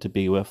she's meant to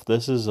be with.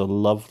 This is a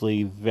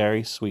lovely,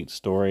 very sweet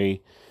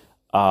story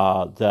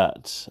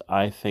that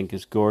I think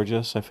is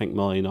gorgeous. I think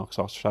Molly Knox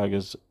Ostertag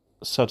is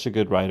such a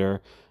good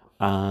writer,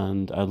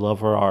 and I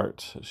love her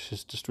art.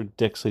 She's just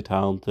ridiculously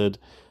talented,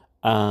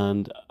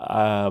 And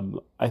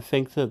I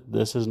think that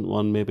this isn't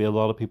one maybe a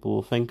lot of people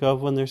will think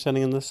of when they're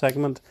sitting in this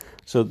segment.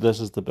 So this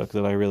is the book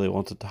that I really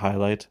wanted to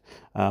highlight.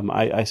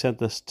 I sent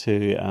this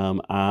to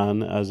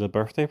Anne as a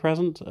birthday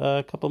present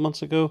a couple of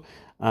months ago,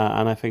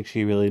 and I think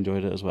she really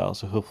enjoyed it as well.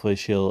 So hopefully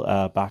she'll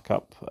back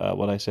up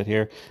what I said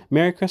here.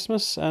 Merry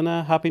Christmas and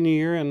Happy New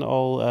Year and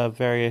all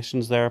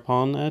variations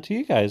thereupon to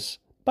you guys.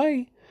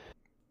 Bye!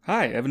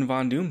 Hi, Evan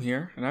Von Doom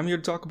here, and I'm here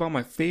to talk about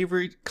my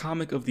favorite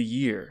comic of the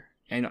year.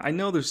 And I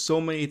know there's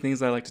so many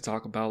things I like to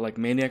talk about, like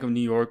Maniac of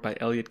New York by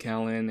Elliot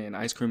Callan, and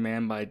Ice Cream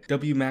Man by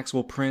W.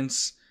 Maxwell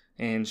Prince,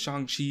 and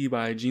Shang-Chi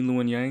by Gene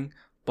Luen Yang,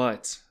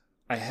 but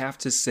I have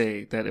to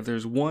say that if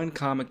there's one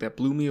comic that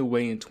blew me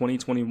away in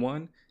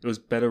 2021, it was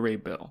Beta Ray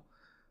Bill.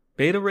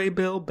 Beta Ray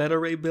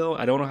Bill,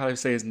 I don't know how to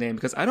say his name,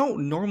 because I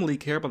don't normally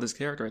care about this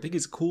character. I think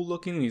he's cool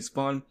looking and he's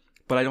fun,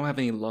 but I don't have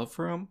any love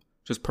for him,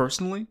 just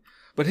personally.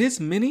 But his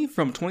mini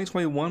from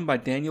 2021 by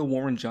Daniel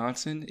Warren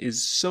Johnson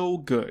is so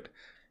good.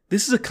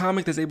 This is a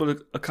comic that's able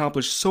to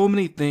accomplish so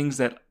many things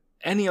that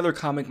any other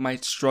comic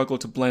might struggle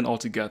to blend all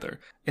together.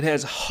 It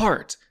has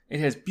heart,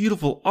 it has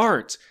beautiful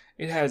art,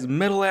 it has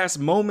metal-ass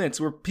moments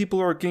where people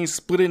are getting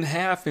split in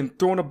half and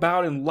thrown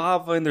about in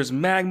lava, and there's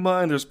magma,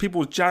 and there's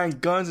people with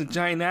giant guns and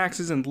giant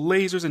axes and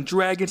lasers and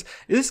dragons.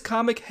 This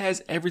comic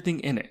has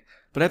everything in it.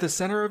 But at the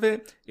center of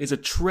it is a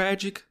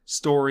tragic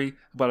story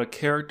about a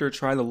character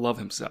trying to love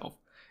himself.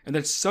 And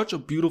that's such a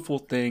beautiful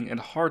thing and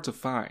hard to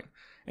find.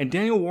 And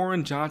Daniel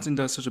Warren Johnson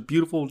does such a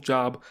beautiful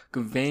job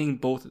conveying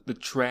both the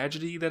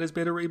tragedy that is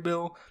Beta Ray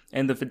Bill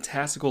and the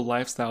fantastical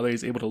lifestyle that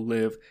he's able to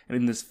live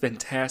in this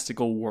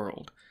fantastical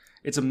world.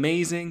 It's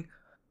amazing,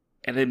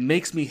 and it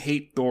makes me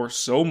hate Thor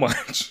so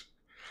much.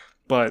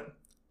 But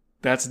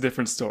that's a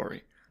different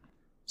story.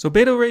 So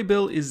Beta Ray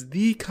Bill is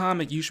the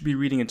comic you should be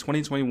reading in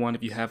 2021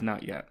 if you have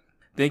not yet.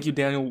 Thank you,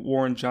 Daniel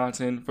Warren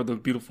Johnson, for the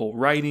beautiful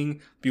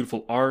writing,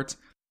 beautiful art,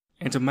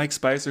 and to Mike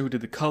Spicer, who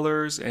did the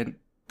colors, and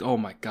oh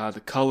my god,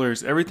 the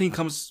colors. Everything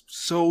comes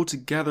so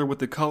together with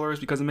the colors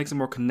because it makes it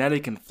more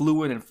kinetic and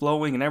fluid and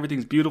flowing and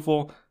everything's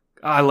beautiful.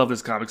 I love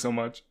this comic so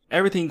much.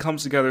 Everything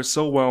comes together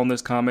so well in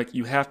this comic.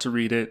 You have to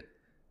read it.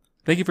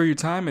 Thank you for your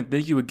time, and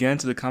thank you again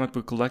to the Comic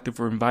Book Collective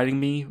for inviting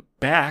me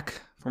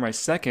back for my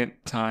second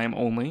time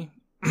only.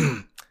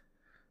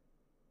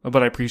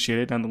 But I appreciate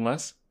it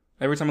nonetheless.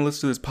 Every time I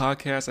listen to this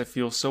podcast, I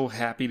feel so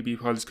happy to be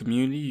part of this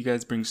community. You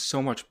guys bring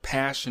so much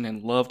passion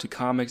and love to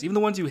comics. Even the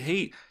ones you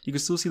hate, you can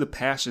still see the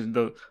passion,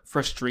 the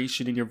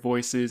frustration in your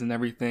voices and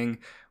everything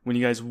when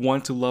you guys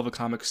want to love a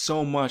comic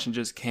so much and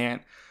just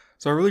can't.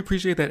 So I really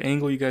appreciate that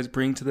angle you guys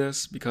bring to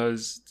this,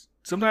 because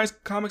sometimes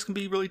comics can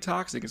be really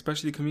toxic,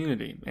 especially the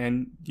community.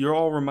 And you're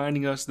all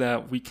reminding us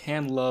that we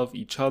can love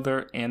each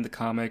other and the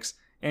comics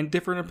and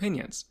different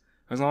opinions.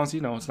 As long as,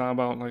 it's not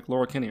about like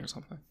Laura Kinney or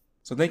something.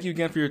 So thank you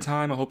again for your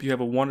time. I hope you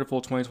have a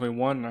wonderful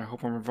 2021, and I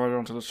hope I'm invited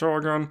onto the show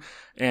again.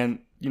 And,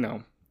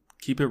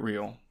 keep it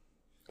real.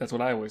 That's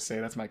what I always say.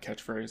 That's my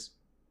catchphrase.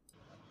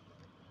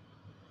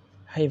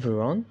 Hi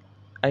everyone,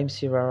 I'm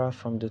Sivara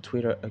from the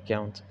Twitter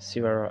account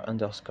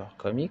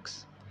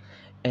Sivara_comics,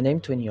 and I'm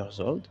 20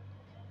 years old.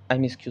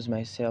 I'm excuse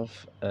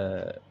myself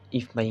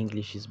if my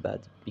English is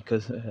bad,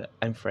 because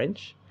I'm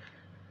French.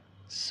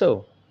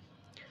 So,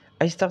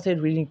 I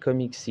started reading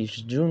comics since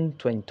June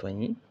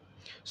 2020.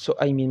 So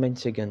I'm in my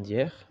second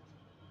year,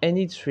 and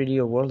it's really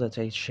a world that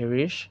I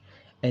cherish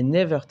and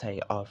never tire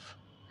of.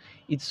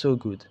 It's so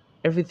good.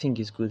 Everything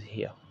is good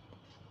here.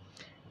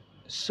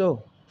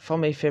 So, for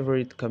my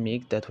favorite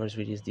comic that was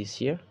released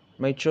this year,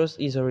 my choice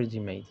is already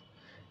made,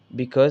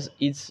 because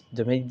it's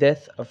The May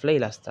Death of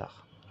Layla Starr,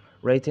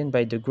 written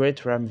by the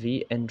great Ram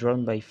V and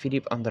drawn by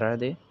Philip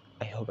Andrade.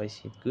 I hope I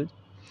see it good.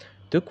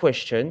 The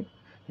question,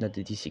 not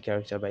the DC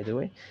character by the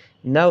way,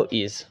 now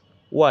is,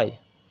 why?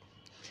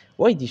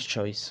 Why this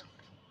choice?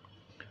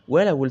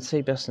 Well, I would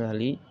say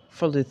personally,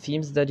 for the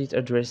themes that it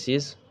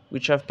addresses,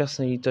 which have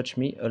personally touched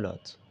me a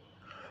lot.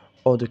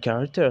 Or the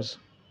characters,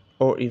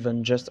 or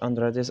even just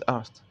Andrade's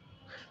art.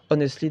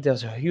 Honestly,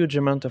 there's a huge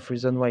amount of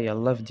reason why I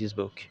love this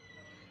book.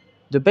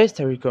 The best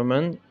I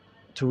recommend,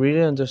 to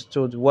really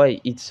understand why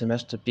it's a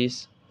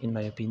masterpiece, in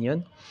my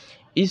opinion,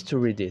 is to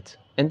read it.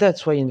 And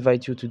that's why I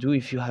invite you to do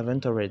if you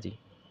haven't already.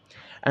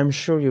 I'm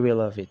sure you will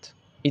love it.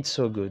 It's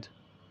so good.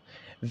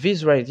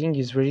 This writing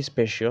is really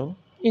special,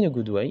 in a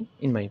good way,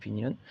 in my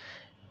opinion,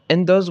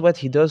 and does what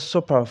he does so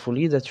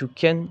powerfully that you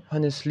can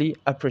honestly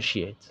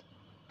appreciate.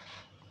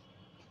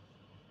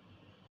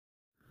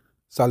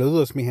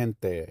 Saludos, mi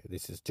gente.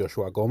 This is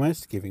Joshua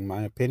Gomez giving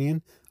my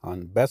opinion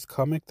on best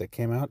comic that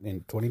came out in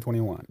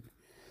 2021.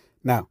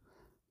 Now,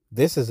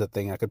 this is a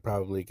thing I could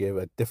probably give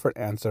a different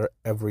answer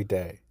every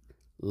day.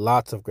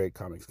 Lots of great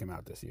comics came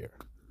out this year.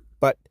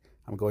 But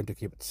I'm going to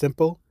keep it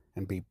simple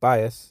and be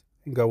biased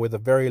and go with a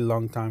very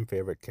long-time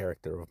favorite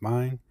character of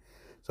mine.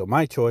 So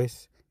my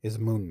choice is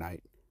Moon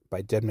Knight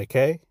by Jed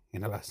MacKay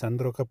and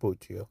Alessandro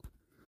Cappuccio.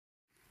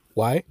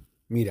 Why?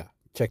 Mira,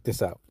 check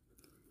this out.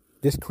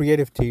 This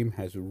creative team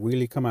has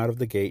really come out of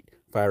the gate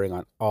firing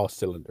on all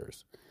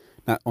cylinders.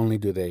 Not only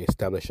do they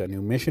establish a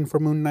new mission for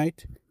Moon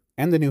Knight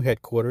and the new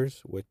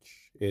headquarters,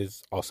 which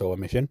is also a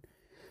mission,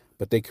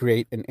 but they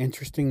create an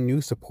interesting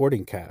new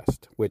supporting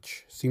cast,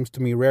 which seems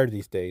to me rare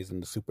these days in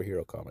the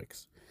superhero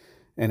comics,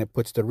 and it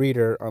puts the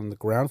reader on the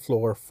ground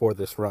floor for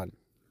this run.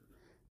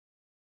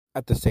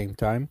 At the same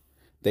time,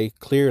 they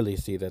clearly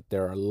see that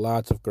there are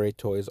lots of great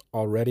toys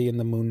already in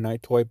the Moon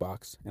Knight toy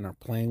box and are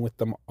playing with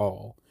them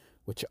all,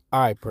 which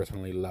I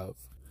personally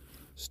love.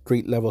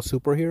 Street level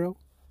superhero?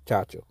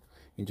 Chacho.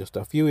 In just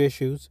a few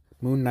issues,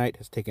 Moon Knight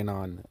has taken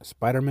on a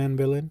Spider-Man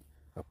villain,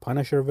 a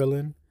Punisher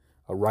villain,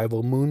 a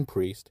rival Moon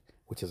Priest,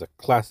 which is a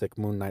classic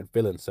Moon Knight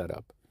villain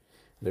setup.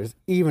 There's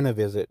even a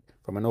visit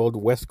from an old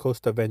West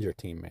Coast Avenger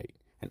teammate,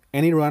 and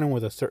any run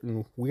with a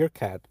certain weird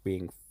cat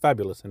being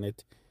fabulous in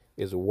it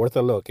is worth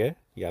a look,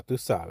 Ya tu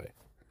sabe.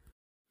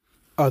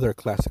 Other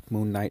classic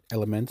Moon Knight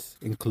elements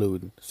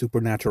include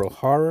supernatural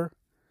horror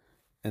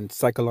and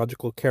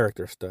psychological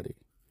character study.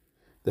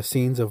 The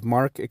scenes of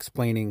Mark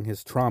explaining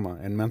his trauma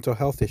and mental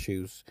health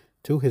issues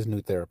to his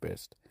new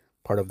therapist,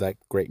 part of that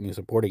great new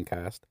supporting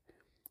cast,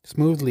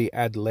 smoothly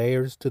add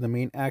layers to the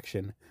main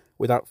action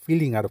without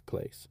feeling out of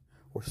place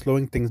or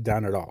slowing things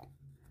down at all.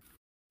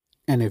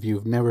 And if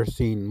you've never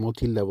seen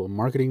multi-level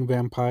marketing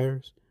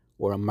vampires,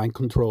 or a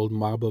mind-controlled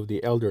mob of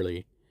the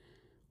elderly,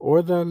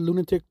 or the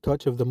lunatic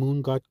touch of the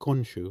moon god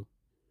Khonshu,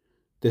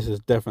 this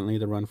is definitely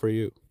the run for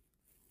you.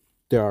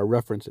 There are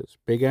references,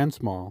 big and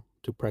small,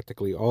 to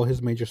practically all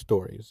his major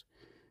stories,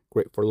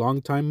 great for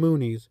long-time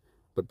Moonies,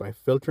 but by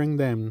filtering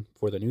them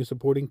for the new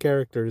supporting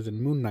characters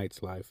in Moon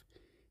Knight's life,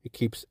 it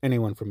keeps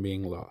anyone from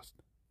being lost.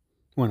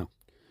 Well,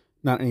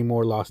 not any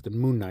more lost than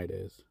Moon Knight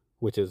is,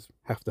 which is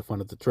half the fun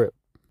of the trip.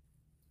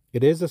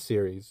 It is a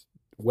series,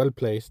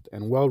 well-placed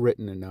and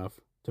well-written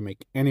enough to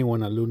make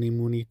anyone a loony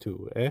moony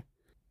too,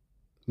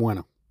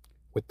 Bueno,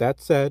 with that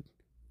said,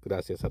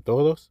 gracias a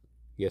todos,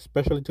 y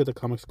especially to the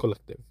Comics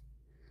Collective.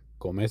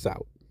 Gomez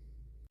out.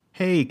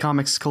 Hey,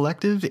 Comics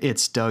Collective,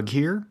 it's Doug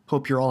here.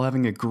 Hope you're all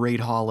having a great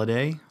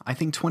holiday. I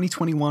think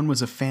 2021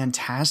 was a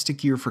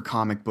fantastic year for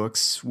comic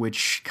books,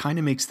 which kind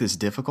of makes this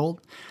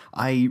difficult.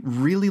 I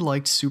really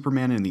liked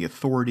Superman and the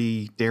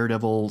Authority,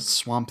 Daredevil,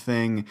 Swamp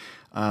Thing,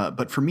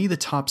 but for me the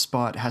top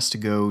spot has to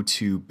go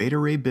to Beta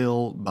Ray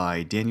Bill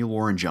by Daniel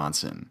Warren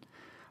Johnson.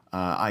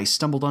 I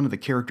stumbled onto the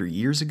character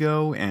years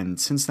ago, and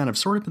since then I've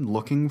sort of been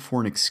looking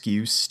for an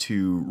excuse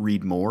to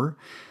read more.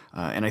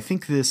 And I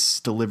think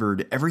this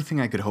delivered everything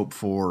I could hope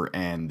for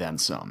and then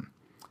some.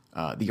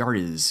 The art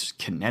is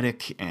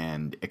kinetic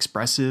and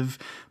expressive,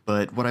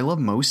 but what I love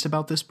most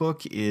about this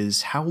book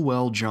is how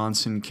well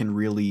Johnson can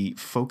really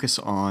focus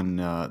on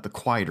the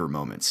quieter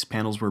moments,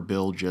 panels where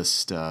Bill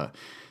just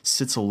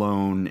sits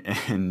alone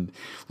and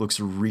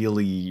looks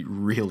really,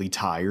 really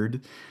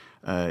tired.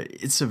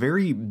 It's a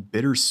very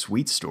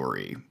bittersweet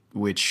story,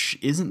 which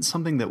isn't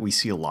something that we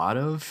see a lot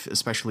of,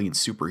 especially in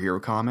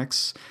superhero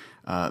comics.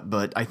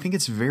 But I think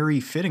it's very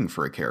fitting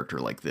for a character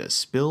like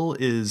this. Bill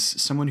is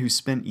someone who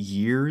spent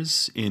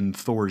years in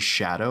Thor's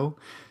shadow,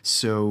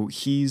 so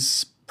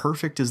he's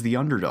perfect as the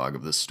underdog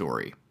of this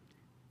story.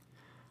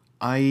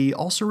 I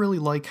also really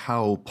like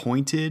how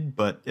pointed,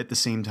 but at the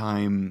same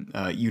time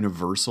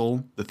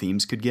universal, the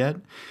themes could get.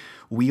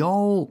 We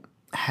all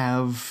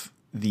have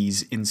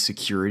these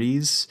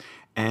insecurities,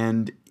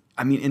 and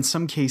I mean, in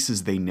some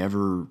cases they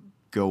never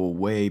go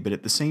away, but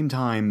at the same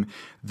time,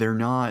 they're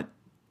not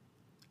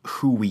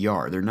who we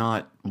are. They're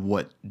not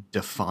what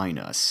define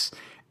us.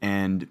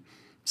 And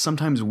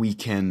sometimes we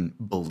can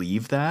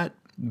believe that,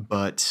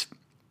 but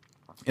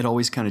it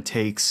always kind of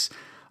takes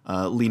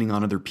leaning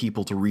on other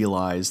people to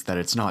realize that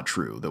it's not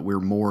true, that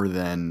we're more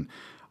than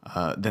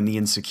the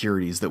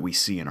insecurities that we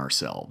see in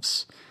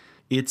ourselves.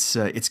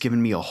 It's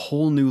given me a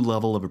whole new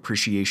level of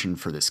appreciation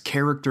for this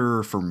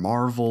character, for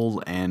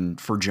Marvel,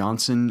 and for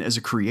Johnson as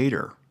a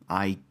creator.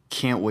 I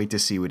can't wait to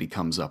see what he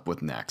comes up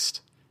with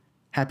next.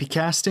 Happy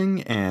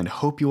casting, and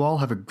hope you all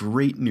have a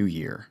great new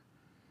year.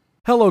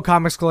 Hello,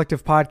 Comics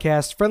Collective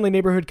Podcast. Friendly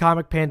neighborhood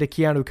comic panda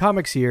Keanu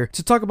Comics here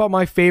to talk about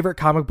my favorite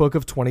comic book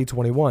of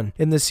 2021.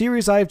 And the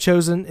series I have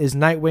chosen is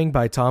Nightwing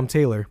by Tom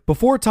Taylor.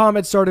 Before Tom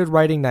had started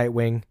writing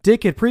Nightwing,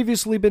 Dick had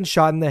previously been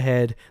shot in the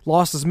head,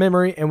 lost his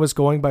memory, and was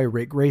going by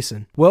Rick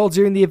Grayson. Well,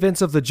 during the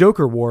events of the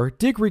Joker War,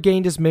 Dick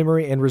regained his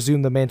memory and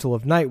resumed the mantle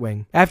of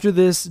Nightwing. After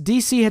this,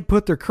 DC had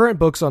put their current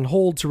books on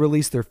hold to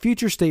release their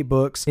future state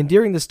books, and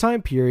during this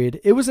time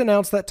period, it was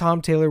announced that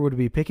Tom Taylor would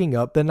be picking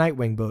up the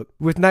Nightwing book.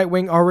 With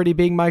Nightwing already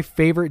being my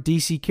favorite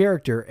DC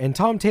character and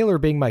Tom Taylor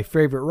being my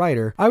favorite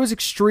writer, I was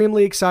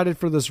extremely excited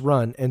for this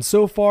run, and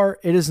so far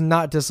it is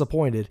not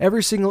disappointed.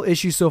 Every single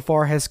issue so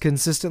far has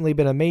consistently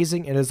been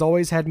amazing and has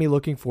always had me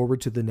looking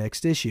forward to the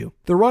next issue.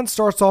 The run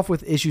starts off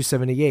with issue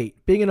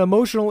 78, being an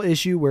emotional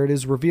issue where it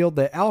is revealed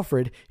that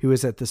Alfred, who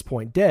is at this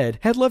point dead,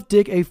 had left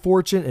Dick a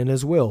fortune in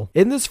his will.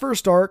 In this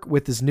first arc,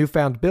 with his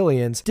newfound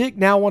billions, Dick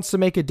now wants to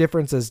make a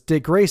difference as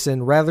Dick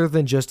Grayson rather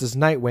than just as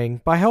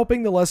Nightwing by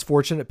helping the less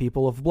fortunate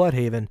people of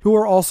Bloodhaven, who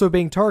are also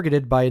being targeted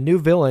targeted by a new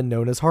villain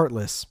known as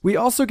Heartless. We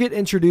also get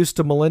introduced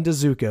to Melinda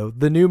Zuko,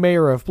 the new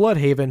mayor of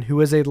Bloodhaven, who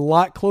is a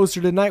lot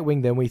closer to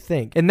Nightwing than we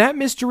think, and that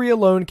mystery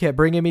alone kept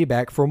bringing me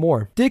back for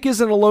more. Dick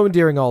isn't alone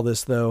during all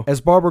this though, as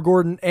Barbara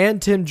Gordon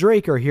and Tim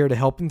Drake are here to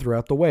help him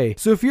throughout the way.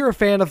 So if you're a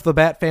fan of the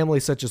Bat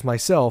family such as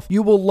myself,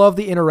 you will love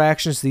the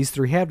interactions these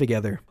three have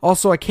together.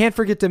 Also, I can't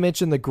forget to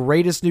mention the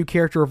greatest new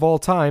character of all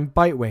time,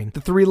 Bitewing, the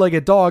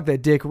three-legged dog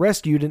that Dick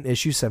rescued in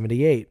issue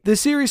 78. The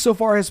series so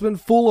far has been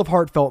full of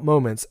heartfelt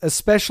moments,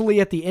 especially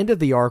at the end of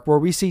the arc where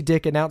we see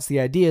Dick announce the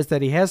ideas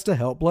that he has to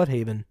help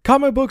Bloodhaven.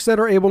 Comic books that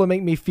are able to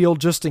make me feel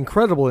just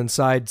incredible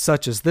inside,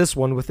 such as this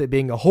one with it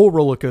being a whole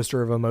roller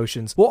coaster of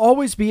emotions, will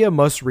always be a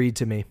must-read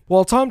to me.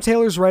 While Tom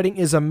Taylor's writing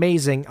is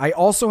amazing, I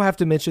also have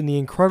to mention the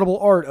incredible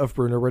art of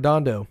Bruno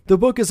Redondo. The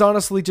book is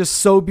honestly just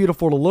so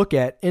beautiful to look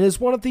at and is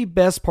one of the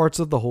best parts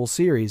of the whole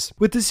series.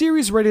 With the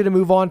series ready to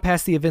move on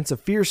past the events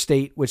of Fear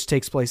State, which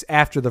takes place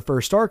after the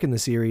first arc in the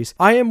series,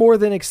 I am more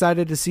than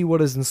excited to see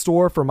what is in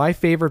store for my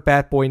favorite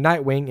Batboy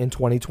Nightwing in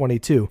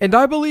 2022. And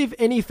I believe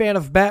any fan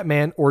of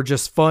Batman or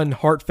just fun,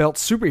 heartfelt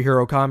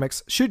superhero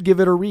comics should give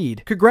it a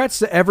read. Congrats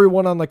to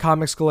everyone on the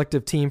Comics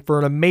Collective team for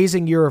an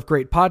amazing year of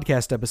great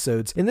podcast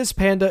episodes, and this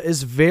panda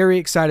is very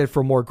excited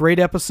for more great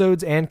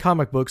episodes and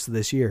comic books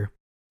this year.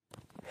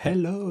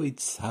 Hello,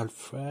 it's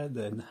Alfred,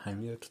 and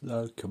I'm here to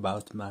talk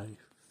about my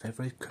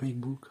favorite comic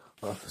book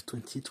of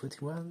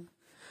 2021,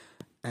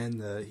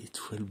 and it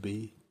will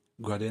be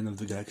Guardian of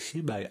the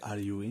Galaxy by Al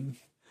Ewing.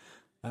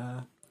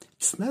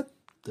 It's not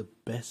the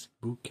best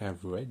book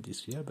I've read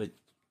this year, but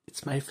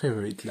it's my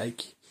favorite.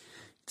 Like,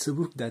 it's a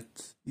book that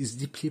is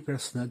deeply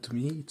personal to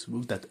me. It's a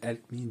book that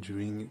helped me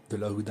during the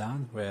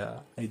lockdown where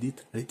I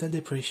did a little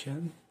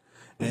depression,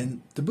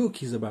 and the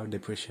book is about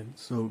depression,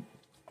 so,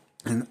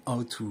 and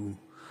how to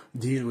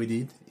deal with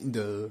it in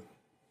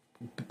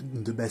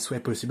the best way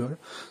possible.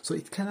 So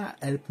it kind of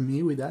helped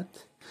me with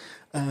that.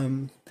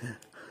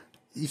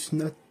 If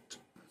not,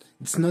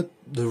 it's not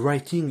the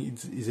writing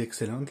is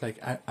excellent. Like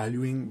Al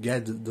Ewing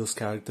get those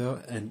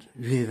characters and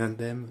reinvent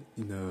them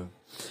in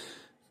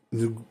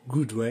a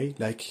good way.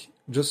 Like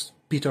just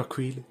Peter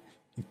Quill,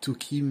 it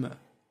took him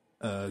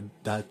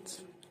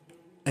that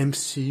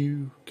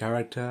MCU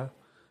character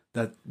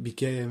that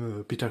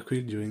became Peter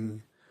Quill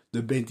during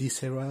the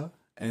Bendis era,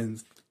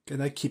 and can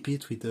I keep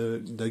it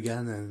with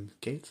Duggan and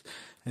Kate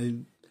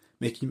and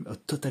make him a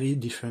totally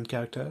different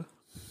character?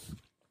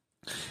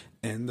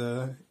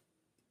 And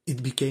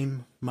it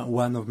became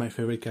one of my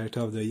favorite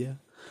characters of the year.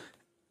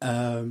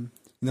 In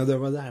other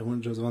words, I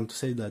just want to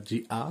say that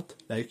the art,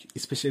 like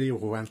especially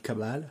Rohan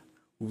Cabal,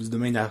 who's the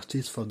main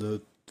artist for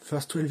the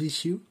first 12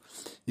 issues,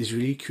 is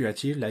really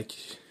creative. Like,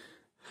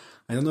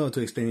 I don't know how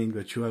to explain it,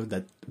 but you have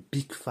that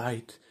big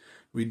fight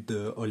with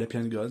the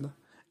Olympian god,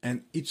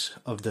 and each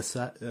of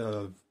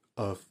the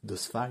of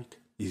this fight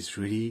is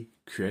really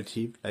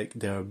creative. Like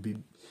they're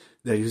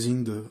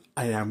using the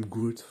I am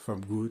Groot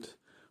from Groot,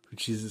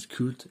 which is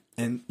cute,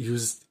 and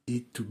use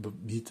it to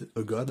beat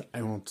a god.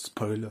 I won't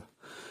spoil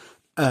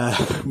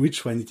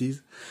which one it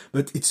is,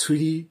 but it's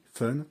really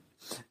fun.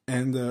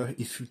 And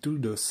if you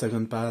took the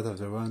second part of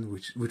the run,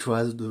 which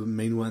was the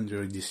main one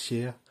during this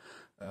year,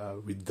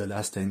 with The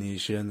Last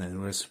Nation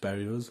and World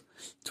Superiors,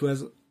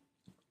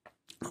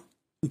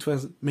 it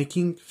was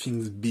making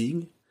things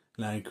big.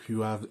 Like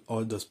you have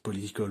all those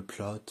political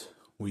plot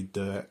with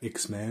the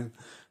X-Men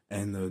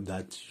and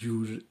that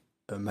huge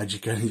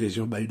magical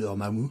invasion by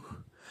Dormammu,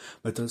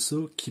 but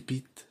also keep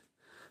it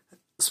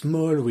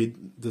small with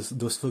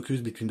those focus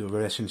between the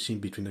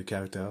relationship between the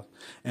characters.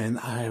 And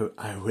I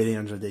really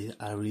enjoyed it.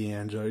 I really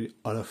enjoyed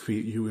all of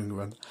Ewing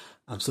run.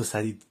 I'm so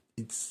sad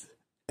it's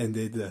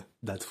ended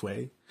that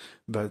way,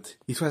 but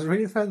it was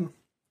really fun.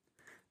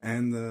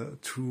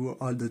 And to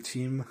all the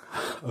team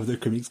of the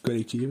Comics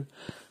Collective,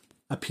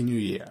 Happy New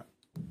Year.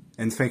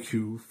 And thank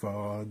you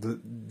for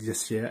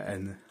this year,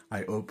 and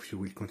I hope you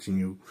will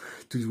continue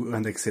to do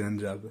an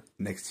excellent job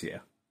next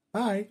year.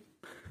 Bye!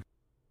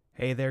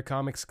 Hey there,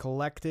 Comics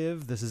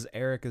Collective. This is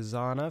Eric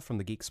Azana from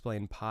the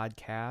Geeksplain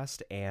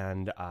podcast,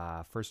 and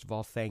first of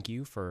all, thank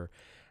you for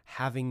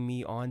having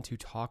me on to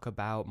talk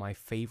about my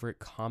favorite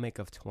comic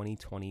of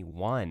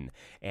 2021.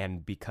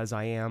 And because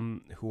I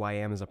am who I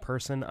am as a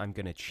person, I'm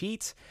going to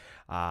cheat.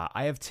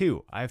 I have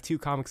two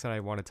comics that I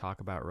want to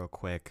talk about real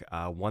quick.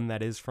 One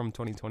that is from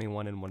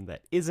 2021 and one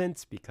that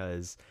isn't,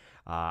 because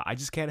I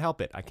just can't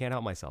help it. I can't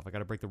help myself. I got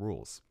to break the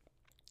rules.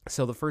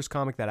 So the first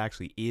comic that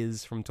actually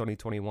is from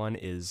 2021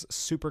 is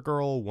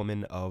Supergirl,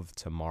 Woman of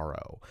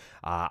Tomorrow.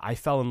 I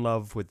fell in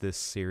love with this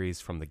series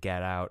from the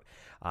Get Out.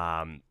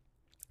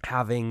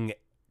 Having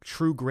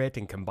True Grit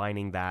and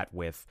combining that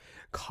with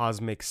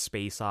cosmic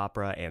space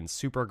opera and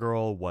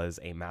Supergirl was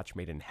a match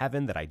made in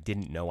heaven that I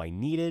didn't know I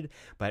needed.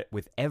 But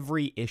with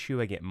every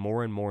issue, I get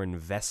more and more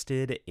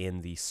invested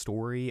in the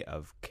story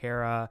of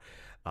Kara,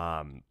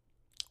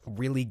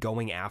 really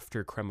going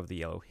after Creme of the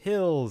Yellow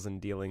Hills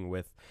and dealing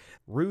with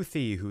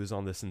Ruthie, who's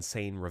on this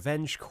insane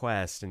revenge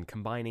quest, and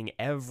combining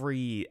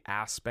every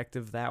aspect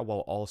of that while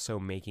also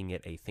making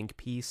it a think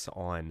piece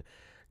on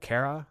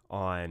Kara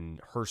on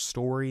her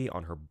story,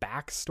 on her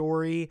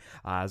backstory.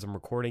 As I'm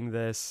recording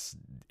this,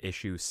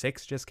 issue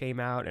 6 just came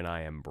out, and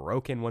I am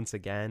broken once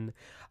again.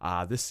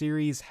 This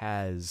series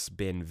has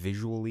been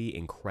visually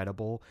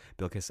incredible.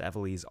 Bilquis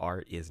Evely's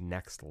art is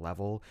next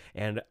level,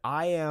 and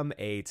I am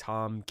a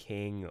Tom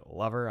King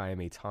lover. I am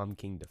a Tom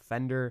King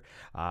defender.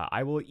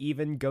 I will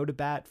even go to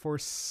bat for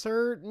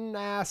certain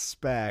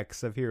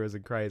aspects of Heroes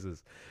in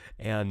Crisis,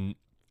 and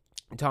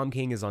Tom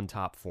King is on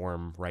top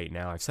form right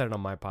now. I've said it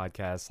on my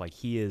podcast, like,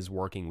 he is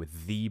working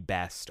with the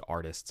best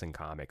artists in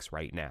comics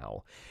right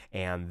now,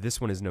 and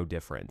this one is no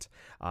different.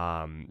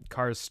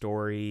 Kara's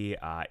story,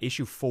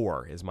 issue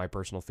 4 is my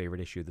personal favorite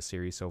issue of the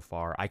series so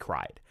far. I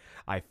cried.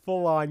 I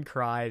full-on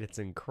cried. It's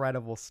an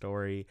incredible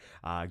story.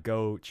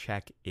 Go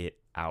check it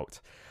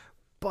out.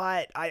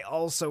 But I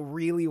also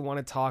really want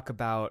to talk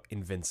about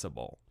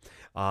Invincible.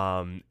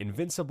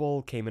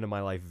 Invincible came into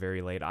my life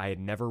very late. I had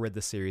never read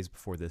the series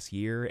before this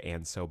year,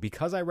 and so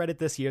because I read it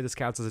this year, this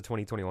counts as a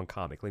 2021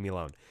 comic. Leave me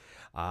alone.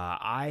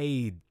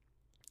 I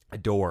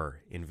adore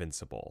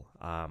Invincible.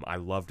 I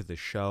loved the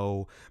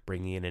show.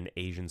 Bringing in an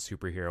Asian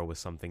superhero was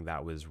something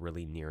that was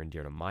really near and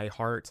dear to my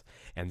heart,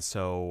 and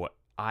so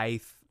I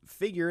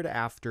figured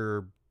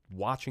after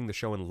watching the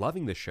show and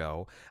loving the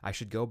show, I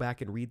should go back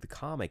and read the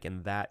comic,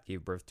 and that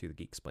gave birth to the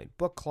Geek Explained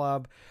Book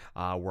Club,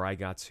 where I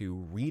got to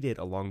read it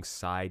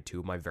alongside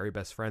two of my very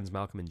best friends,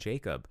 Malcolm and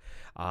Jacob.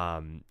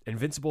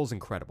 Invincible is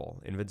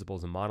incredible. Invincible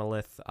is a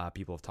monolith.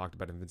 People have talked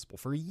about Invincible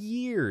for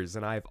years,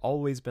 and I've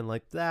always been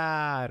like,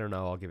 I don't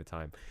know, I'll give it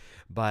time.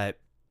 But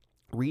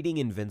reading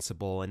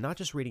Invincible, and not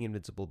just reading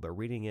Invincible, but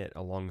reading it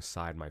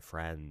alongside my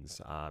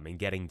friends, and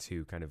getting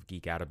to kind of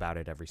geek out about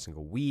it every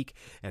single week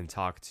and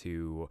talk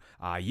to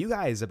you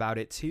guys about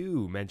it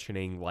too,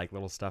 mentioning like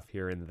little stuff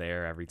here and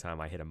there every time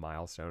I hit a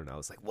milestone. And I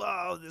was like,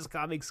 whoa, this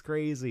comic's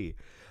crazy.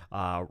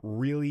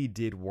 Really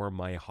did warm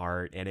my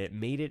heart, and it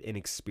made it an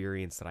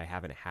experience that I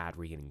haven't had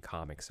reading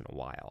comics in a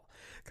while.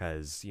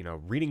 Because, you know,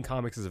 reading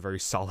comics is a very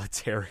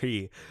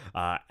solitary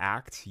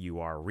act. You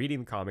are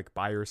reading the comic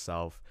by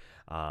yourself,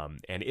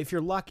 and if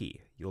you're lucky,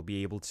 you'll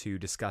be able to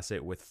discuss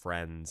it with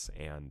friends,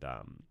 and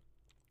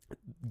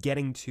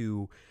getting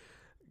to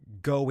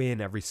go in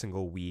every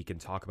single week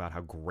and talk about how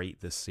great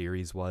this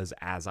series was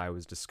as I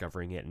was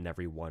discovering it, and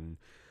everyone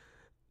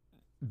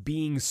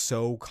being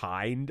so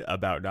kind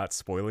about not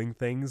spoiling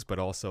things, but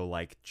also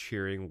like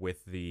cheering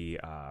with the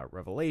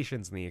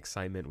revelations and the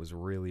excitement was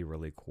really,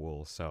 really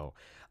cool. So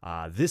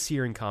this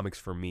year in comics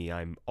for me,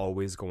 I'm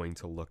always going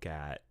to look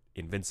at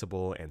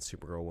Invincible and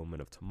Supergirl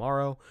Woman of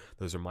Tomorrow.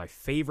 Those are my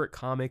favorite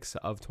comics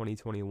of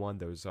 2021.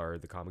 Those are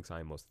the comics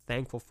I'm most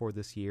thankful for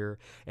this year.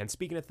 And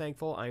speaking of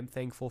thankful, I'm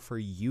thankful for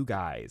you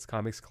guys.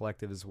 Comics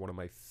Collective is one of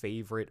my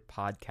favorite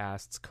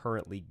podcasts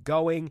currently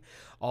going.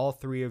 All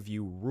three of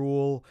you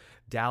rule.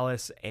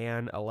 Dallas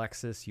and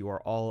Alexis, you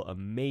are all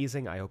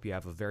amazing. I hope you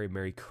have a very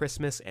Merry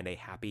Christmas and a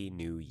Happy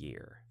New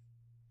Year.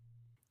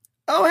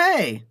 Oh,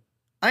 hey!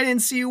 I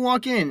didn't see you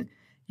walk in.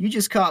 You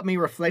just caught me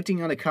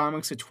reflecting on the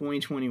comics of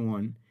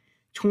 2021.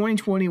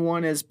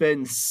 2021 has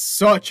been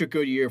such a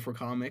good year for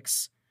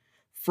comics.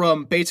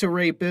 From Beta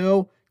Ray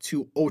Bill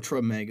to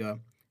Ultra Mega.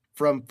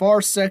 From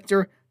Far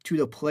Sector to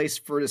The Place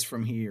Furthest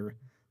From Here.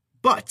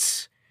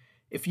 But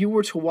if you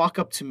were to walk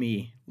up to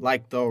me,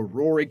 like the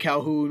Rory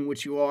Calhoun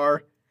which you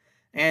are,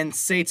 and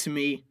say to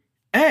me,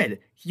 Ed,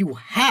 you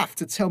have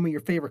to tell me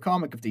your favorite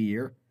comic of the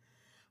year,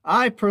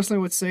 I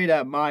personally would say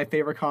that my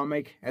favorite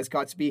comic has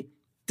got to be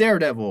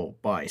Daredevil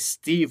by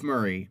Steve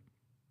Murray.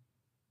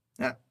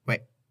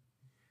 Wait.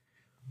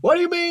 What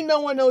do you mean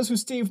no one knows who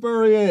Steve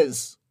Murray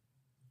is?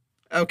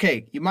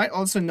 Okay, you might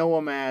also know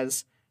him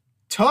as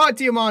Todd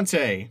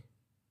Diamante.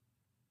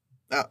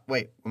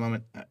 Wait, one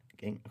moment.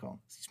 Getting a call.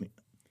 Excuse me.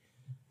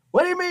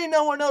 What do you mean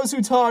no one knows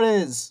who Todd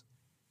is?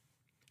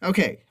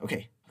 Okay.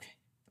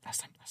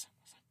 Last time.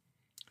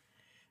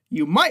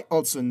 You might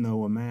also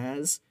know him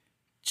as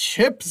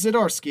Chip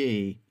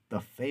Zdarsky, the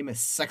famous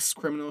sex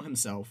criminal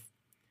himself.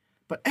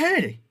 But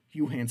Ed,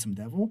 you handsome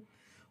devil,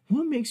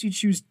 what makes you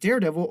choose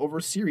Daredevil over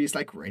a series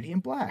like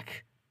Radiant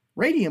Black?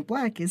 Radiant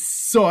Black is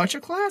such a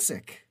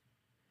classic.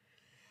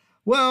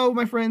 Well,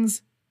 my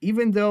friends,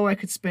 even though I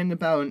could spend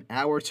about an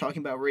hour talking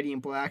about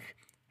Radiant Black,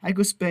 I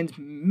could spend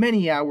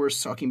many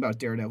hours talking about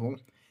Daredevil,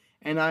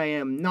 and I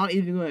am not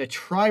even going to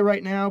try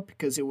right now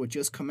because it would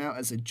just come out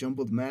as a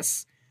jumbled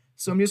mess,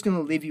 so I'm just going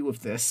to leave you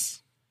with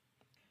this.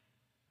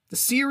 The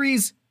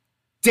series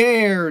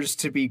dares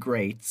to be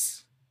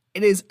great.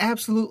 It is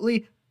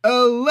absolutely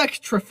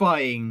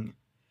electrifying.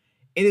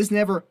 It is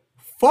never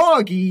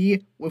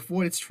foggy with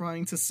what it's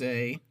trying to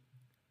say.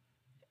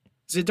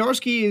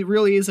 Zdarsky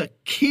really is a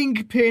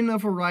kingpin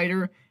of a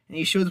writer, and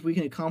he shows what we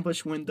can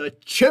accomplish when the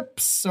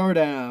chips are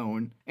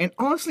down. And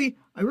honestly,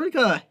 I really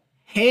gotta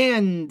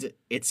hand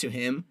it to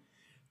him.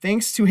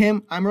 Thanks to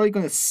him, I'm really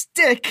gonna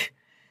stick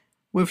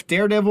with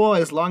Daredevil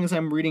as long as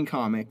I'm reading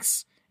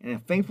comics.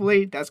 And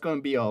thankfully, that's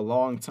gonna be a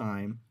long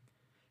time.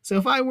 So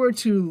if I were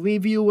to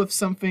leave you with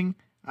something,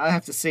 I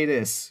have to say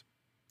this.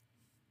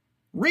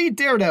 Read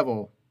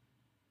Daredevil.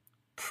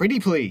 Pretty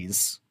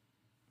please.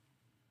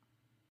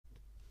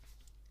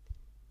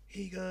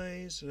 Hey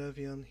guys,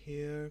 Ravian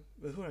here.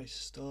 Before I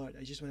start,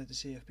 I just wanted to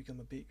say I've become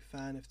a big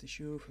fan of the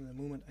show from the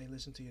moment I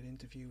listened to your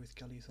interview with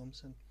Kelly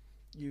Thompson.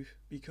 You've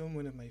become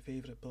one of my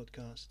favourite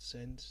podcasts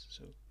since,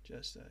 so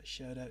just a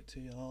shout out to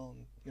you all.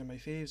 You're my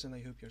faves and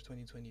I hope your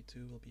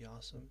 2022 will be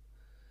awesome.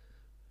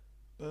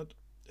 But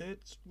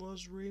it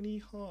was really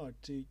hard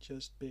to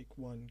just pick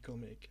one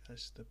comic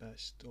as the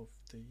best of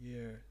the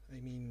year. I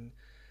mean,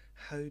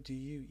 how do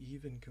you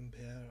even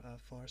compare a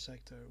Far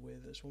Sector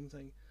with a Swamp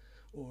Thing?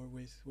 Or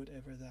with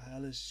whatever the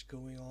hell is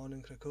going on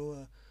in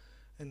Krakoa?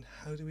 And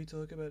how do we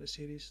talk about a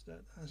series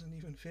that hasn't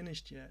even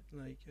finished yet,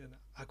 like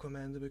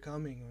Aquaman the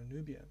Becoming or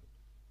Nubia?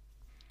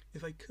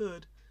 If I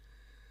could,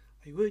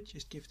 I would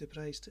just give the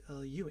prize to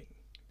Al Ewing,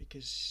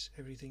 because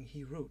everything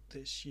he wrote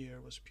this year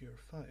was pure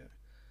fire.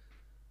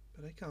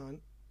 But I can't,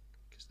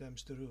 because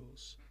them's the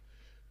rules.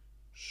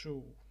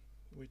 So,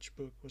 which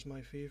book was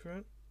my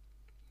favourite?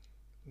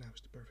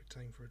 Now's the perfect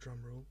time for a drum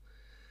roll.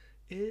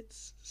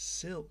 It's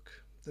Silk,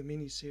 the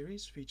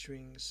mini-series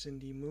featuring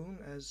Cindy Moon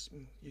as,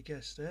 you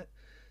guessed it,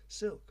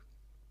 Silk.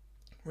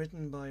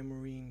 Written by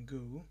Maureen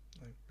Gu.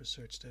 I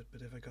researched it,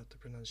 but if I got the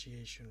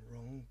pronunciation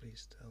wrong,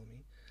 please tell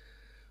me.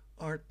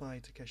 Art by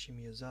Takeshi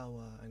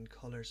Miyazawa and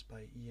colours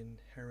by Ian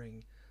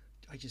Herring.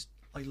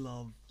 I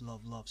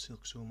love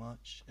Silk so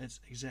much. It's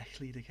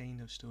exactly the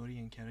kind of story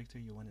and character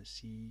you want to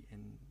see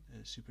in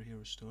a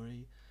superhero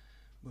story.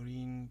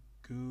 Maureen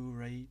Gu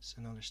writes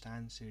and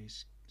understands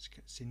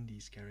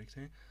Cindy's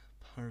character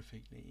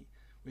perfectly,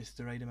 with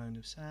the right amount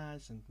of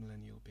sass and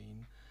millennial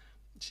pain.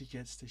 She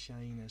gets to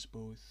shine as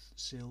both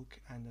Silk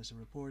and as a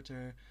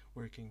reporter,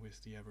 working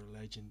with the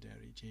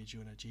ever-legendary J.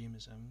 Jonah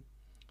Jameson.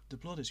 The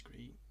plot is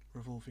great,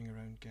 revolving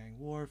around gang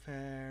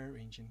warfare,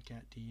 ancient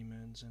cat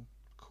demons, and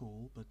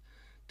cool, but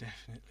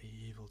definitely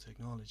evil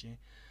technology.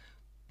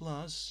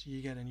 Plus,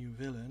 you get a new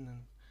villain,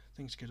 and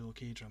things get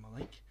okay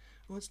drama-like.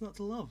 What's not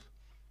to love?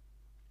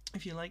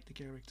 If you like the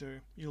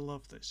character, you'll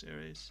love this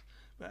series.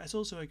 But it's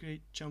also a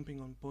great jumping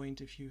on point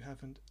if you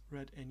haven't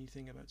read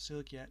anything about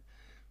Silk yet,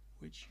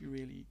 which you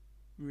really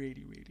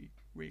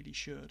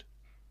should.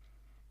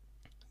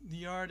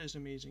 The art is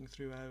amazing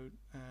throughout,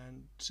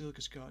 and Silk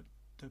has got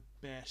the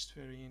best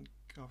variant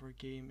cover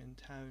game in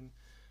town.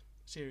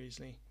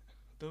 Seriously,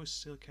 those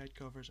Silk Cat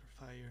covers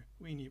are fire.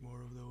 We need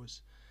more of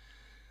those.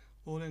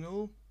 All in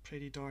all,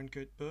 pretty darn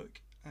good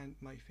book, and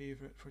my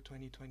favourite for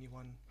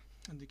 2021.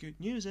 And the good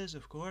news is,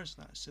 of course,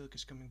 that Silk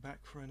is coming back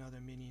for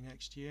another mini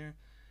next year.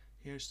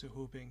 Here's to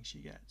hoping she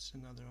gets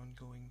another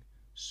ongoing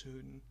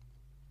soon.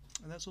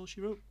 And that's all she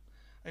wrote.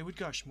 I would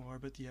gush more,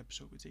 but the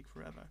episode would take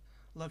forever.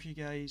 Love you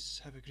guys,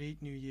 have a great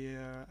new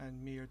year,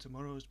 and may your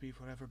tomorrows be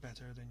forever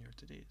better than your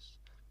todays.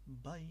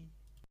 Bye.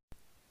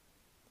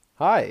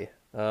 Hi,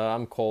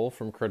 I'm Cole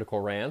from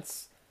Critical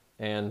Rants,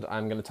 and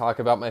I'm going to talk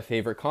about my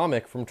favorite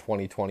comic from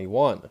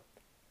 2021.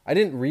 I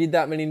didn't read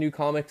that many new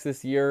comics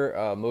this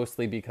year,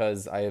 mostly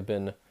because I have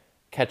been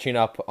catching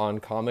up on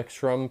comics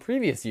from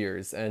previous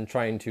years and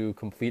trying to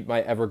complete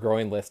my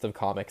ever-growing list of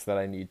comics that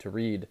I need to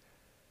read.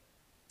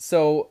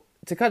 So,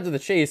 to cut to the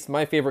chase,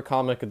 my favorite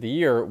comic of the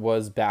year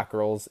was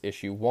Batgirls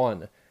issue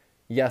 1.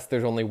 Yes,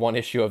 there's only one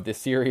issue of this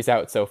series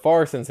out so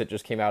far since it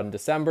just came out in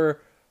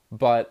December,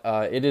 but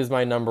it is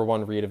my number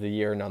one read of the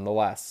year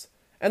nonetheless.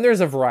 And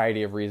there's a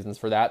variety of reasons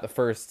for that. The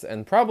first,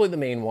 and probably the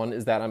main one,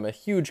 is that I'm a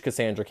huge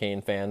Cassandra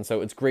Cain fan,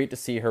 so it's great to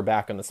see her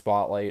back in the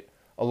spotlight,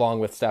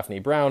 along with Stephanie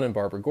Brown and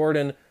Barbara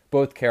Gordon,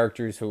 both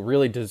characters who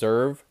really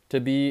deserve to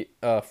be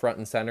front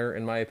and center,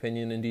 in my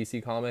opinion, in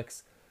DC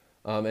Comics,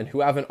 and who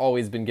haven't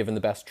always been given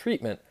the best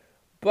treatment.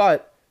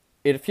 But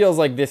it feels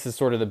like this is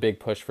sort of the big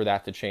push for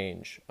that to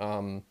change.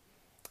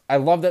 I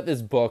love that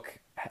this book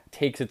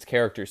takes its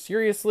characters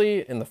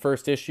seriously in the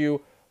first issue,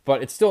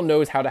 but it still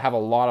knows how to have a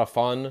lot of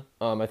fun.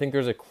 I think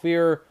there's a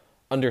clear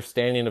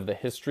understanding of the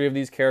history of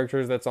these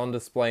characters that's on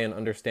display, and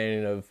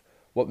understanding of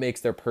what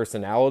makes their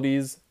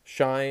personalities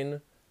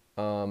shine,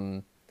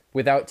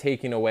 without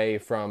taking away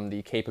from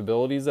the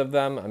capabilities of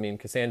them. I mean,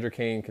 Cassandra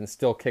Cain can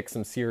still kick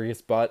some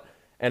serious butt,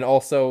 and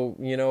also,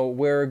 you know,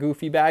 wear a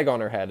goofy bag on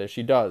her head, as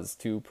she does,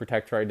 to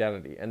protect her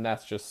identity. And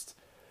that's just,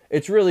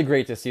 it's really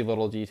great to see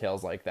little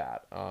details like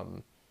that.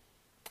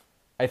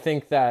 I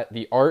think that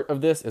the art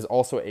of this is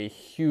also a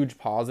huge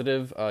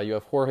positive. You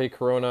have Jorge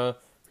Corona,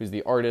 who's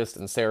the artist,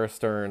 and Sarah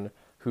Stern,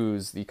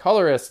 who's the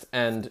colorist,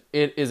 and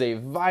it is a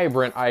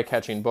vibrant,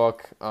 eye-catching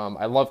book.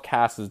 I love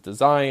Cass's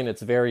design.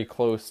 It's very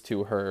close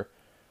to her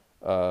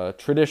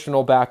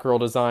traditional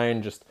Batgirl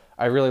design. Just,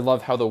 I really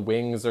love how the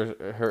wings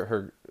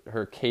are,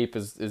 her cape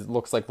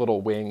looks like little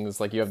wings.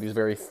 Like, you have these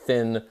very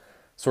thin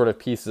sort of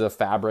pieces of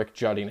fabric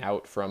jutting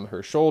out from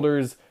her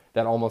shoulders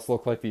that almost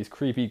look like these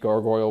creepy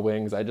gargoyle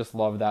wings. I just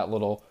love that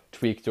little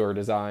tweak to her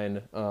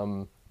design.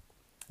 And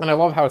I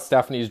love how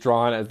Stephanie's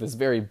drawn as this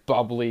very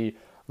bubbly,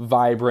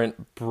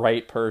 vibrant,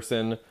 bright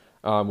person,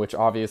 which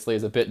obviously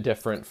is a bit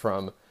different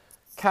from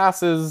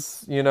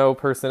Cass's, you know,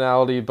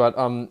 personality. But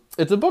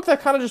it's a book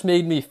that kind of just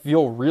made me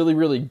feel really,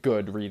 really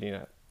good reading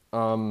it.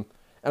 And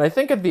I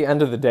think at the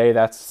end of the day,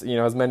 that's, you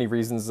know, as many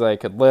reasons as I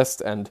could list.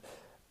 And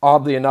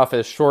oddly enough,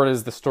 as short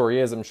as the story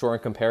is, I'm sure in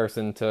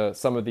comparison to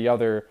some of the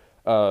other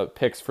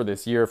picks for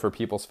this year for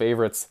people's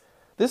favorites,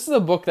 this is a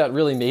book that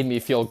really made me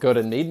feel good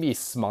and made me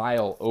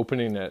smile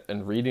opening it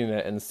and reading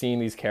it and seeing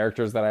these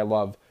characters that I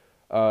love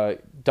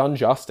done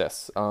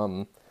justice.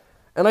 And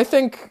I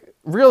think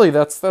really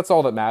that's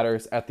all that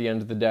matters at the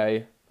end of the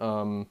day.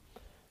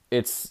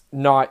 It's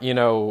not,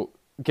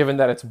 given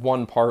that it's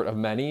one part of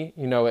many,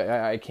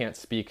 I can't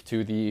speak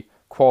to the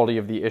quality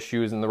of the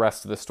issues and the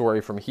rest of the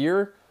story from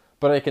here,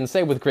 but I can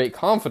say with great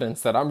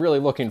confidence that I'm really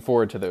looking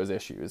forward to those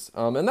issues.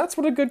 And that's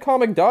what a good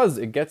comic does.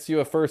 It gets you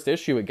a first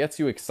issue. It gets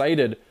you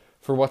excited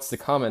for what's to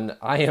come. And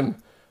I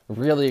am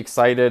really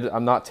excited.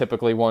 I'm not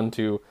typically one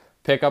to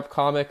pick up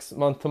comics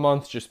month to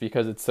month just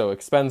because it's so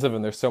expensive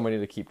and there's so many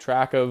to keep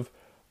track of.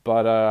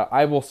 But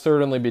I will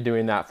certainly be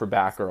doing that for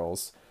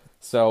Batgirls.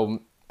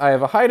 So I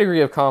have a high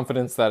degree of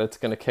confidence that it's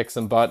going to kick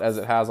some butt as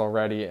it has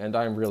already. And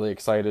I'm really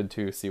excited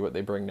to see what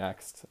they bring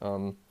next.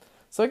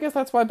 So I guess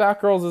that's why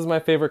Batgirls is my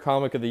favorite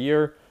comic of the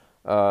year.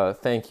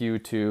 Thank you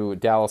to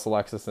Dallas,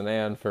 Alexis, and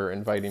Ann for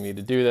inviting me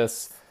to do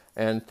this.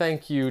 And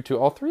thank you to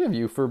all three of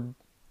you for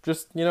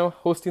just,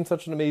 hosting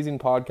such an amazing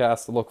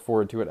podcast. I look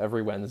forward to it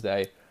every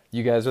Wednesday.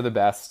 You guys are the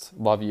best.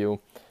 Love you.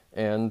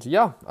 And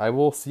yeah, I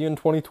will see you in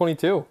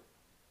 2022.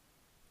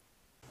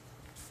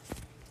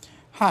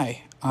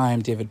 Hi,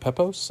 I'm David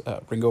Pepos,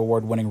 a Ringo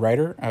Award-winning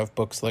writer of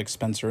books like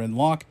Spencer and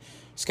Locke,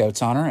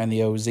 Scout's Honor, and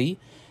the OZ.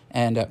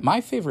 And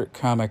my favorite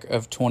comic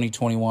of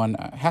 2021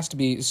 has to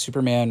be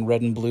Superman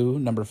Red and Blue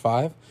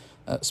 #5,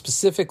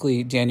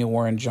 specifically Daniel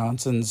Warren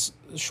Johnson's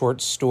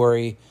short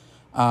story.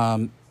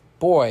 Daniel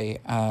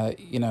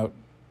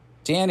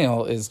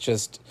is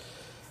just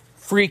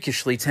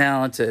freakishly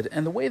talented,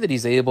 and the way that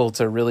he's able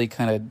to really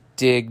kind of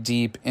dig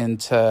deep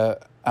into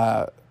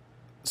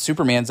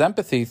Superman's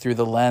empathy through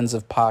the lens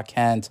of Pa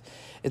Kent,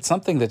 it's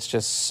something that's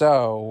just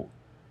so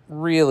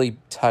really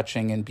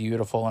touching and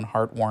beautiful and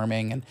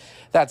heartwarming. And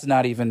that's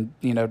not even,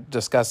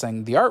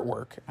 discussing the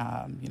artwork.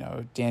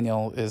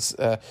 Daniel is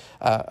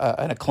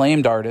an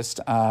acclaimed artist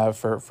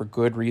for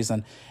good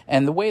reason.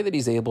 And the way that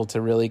he's able to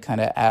really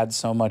kind of add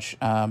so much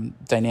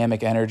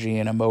dynamic energy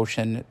and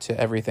emotion to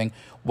everything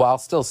while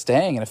still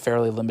staying in a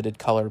fairly limited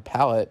color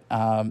palette,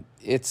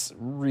 it's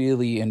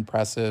really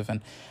impressive.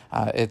 And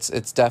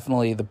it's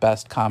definitely the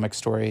best comic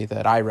story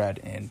that I read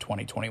in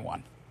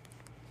 2021.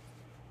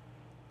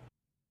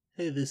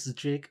 Hey, this is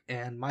Jake,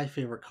 and my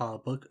favorite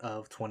comic book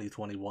of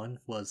 2021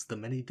 was The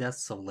Many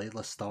Deaths of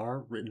Layla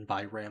Starr, written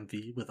by Ram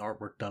V with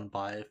artwork done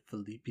by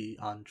Felipe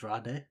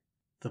Andrade.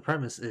 The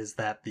premise is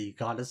that the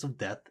goddess of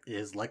death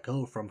is let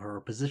go from her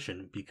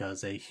position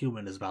because a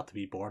human is about to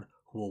be born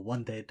who will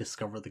one day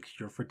discover the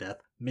cure for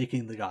death,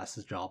 making the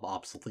goddess's job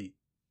obsolete.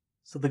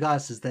 So the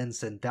goddess is then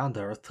sent down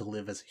to Earth to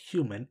live as a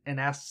human and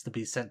asks to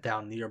be sent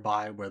down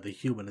nearby where the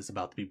human is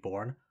about to be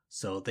born,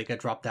 so they get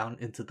dropped down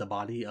into the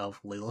body of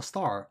Layla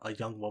Starr, a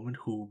young woman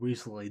who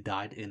recently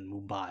died in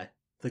Mumbai.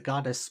 The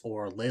goddess,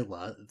 or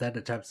Layla, then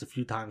attempts a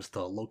few times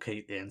to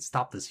locate and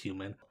stop this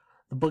human.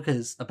 The book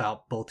is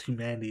about both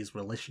humanity's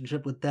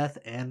relationship with death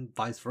and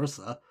vice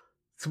versa.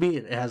 To me,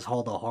 it has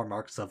all the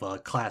hallmarks of a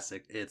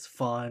classic. It's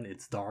fun,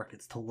 it's dark,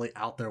 it's totally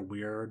out there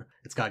weird,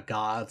 it's got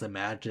gods and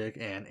magic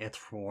and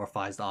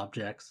anthropomorphized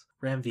objects.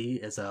 Ram V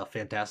is a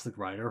fantastic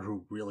writer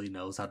who really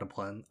knows how to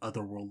blend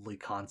otherworldly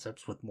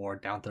concepts with more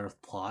down-to-earth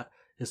plot.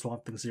 His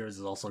Swamp Thing series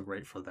is also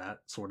great for that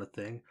sort of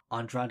thing.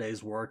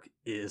 Andrade's work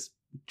is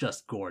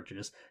just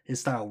gorgeous. His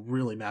style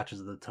really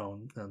matches the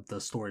tone and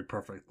the story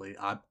perfectly.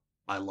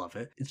 I love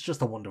it. It's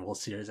just a wonderful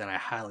series and I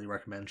highly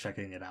recommend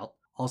checking it out.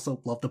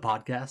 Also, love the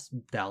podcast,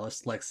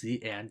 Dallas,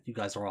 Lexi, and you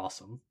guys are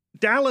awesome.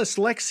 Dallas,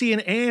 Lexi,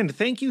 and Ann,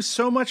 thank you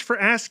so much for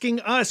asking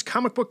us,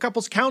 Comic Book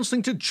Couples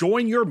Counseling, to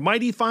join your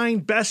mighty fine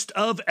best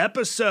of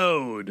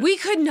episode. We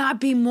could not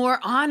be more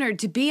honored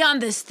to be on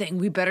this thing.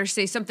 We better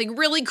say something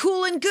really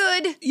cool and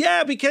good.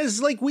 Yeah, because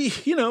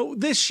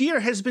this year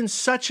has been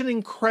such an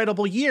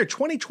incredible year.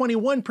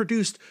 2021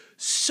 produced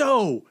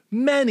so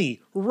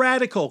many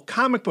radical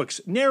comic books.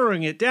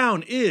 Narrowing it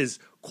down is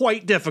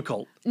quite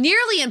difficult.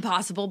 Nearly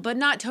impossible, but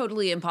not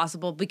totally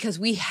impossible because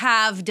we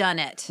have done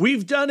it.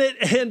 We've done it,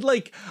 and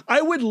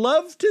I would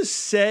love to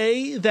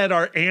say that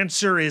our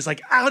answer is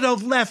out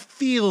of left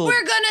field.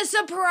 We're gonna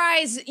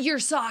surprise your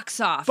socks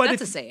off.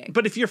 That's a saying.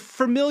 But if you're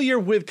familiar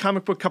with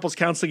Comic Book Couples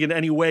Counseling in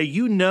any way,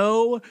 you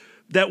know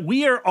that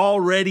we are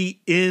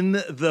already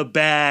in the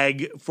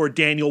bag for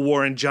Daniel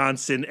Warren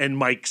Johnson and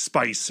Mike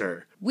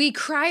Spicer. We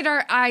cried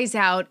our eyes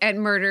out at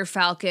Murder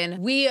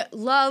Falcon. We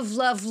loved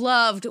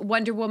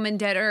Wonder Woman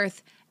Dead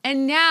Earth.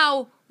 And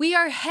now we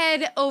are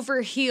head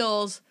over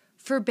heels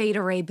for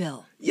Beta Ray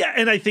Bill. Yeah,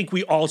 and I think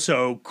we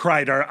also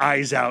cried our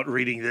eyes out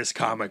reading this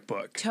comic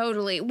book.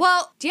 Totally.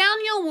 Well,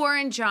 Daniel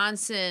Warren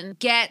Johnson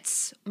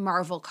gets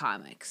Marvel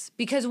Comics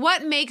because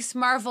what makes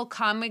Marvel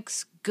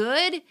Comics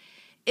good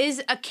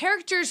is a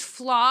character's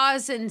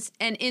flaws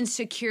and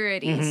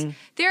insecurities. Mm-hmm.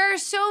 There are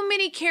so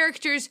many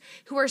characters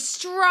who are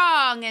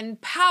strong and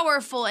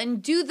powerful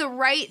and do the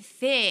right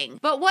thing.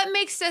 But what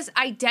makes us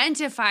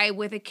identify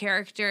with a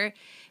character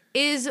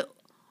is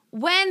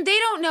when they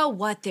don't know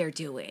what they're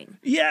doing.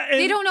 Yeah.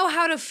 They don't know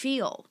how to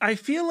feel. I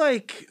feel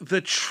like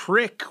the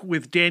trick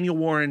with Daniel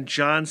Warren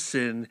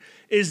Johnson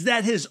is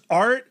that his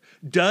art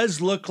does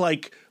look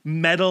like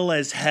metal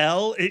as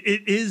hell.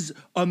 It is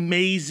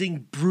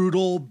amazing,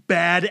 brutal,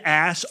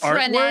 badass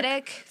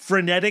artwork.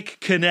 Frenetic,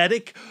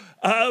 kinetic.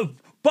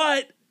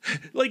 But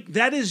like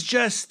that is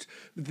just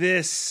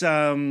this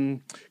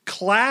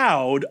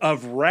cloud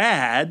of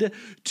rad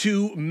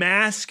to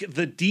mask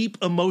the deep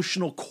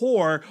emotional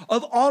core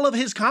of all of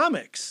his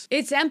comics.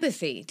 It's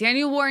empathy.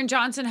 Daniel Warren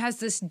Johnson has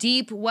this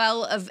deep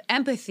well of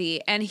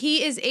empathy, and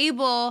he is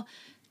able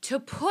to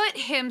put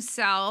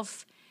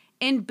himself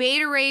in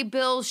Beta Ray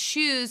Bill's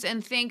shoes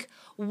and think,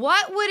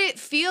 what would it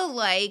feel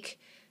like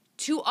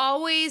to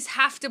always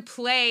have to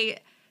play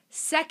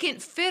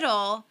second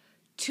fiddle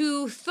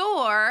to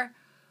Thor,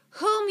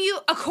 whom you,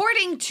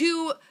 according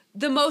to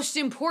the most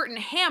important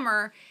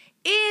Hammer,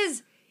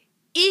 is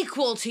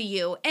equal to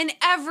you in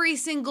every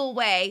single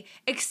way,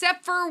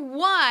 except for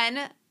one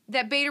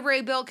that Beta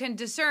Ray Bill can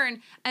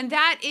discern, and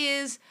that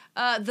is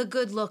the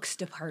good looks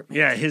department.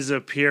 Yeah, his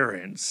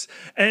appearance.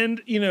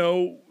 And, you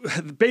know,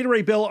 Beta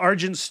Ray Bill,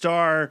 Argent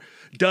Star,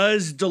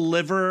 does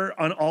deliver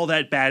on all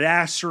that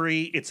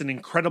badassery. It's an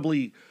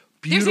incredibly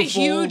beautiful... There's a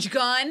huge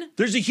gun.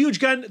 There's a huge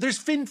gun. There's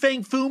Fin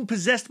Fang Foom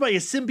possessed by a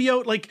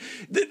symbiote. Like,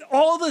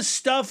 all the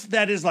stuff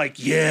that is like,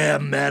 yeah,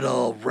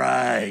 metal,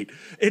 right.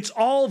 It's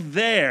all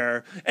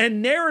there.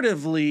 And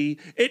narratively,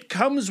 it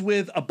comes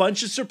with a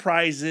bunch of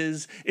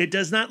surprises. It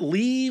does not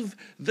leave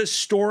the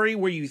story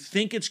where you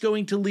think it's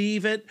going to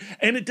leave it.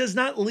 And it does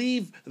not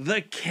leave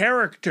the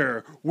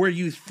character where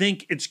you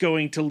think it's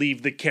going to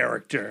leave the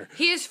character.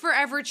 He is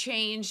forever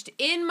changed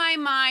in my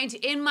mind,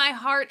 in my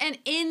heart, and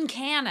in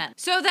canon.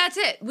 So that's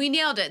it. We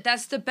nailed it.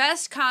 That's the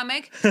best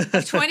comic of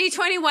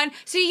 2021.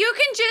 So you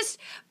can just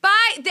buy.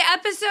 The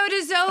episode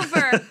is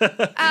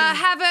over.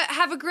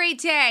 Have a great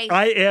day.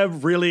 I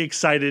am really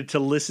excited to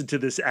listen to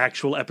this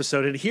actual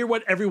episode and hear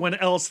what everyone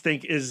else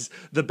think is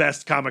the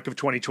best comic of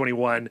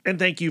 2021. And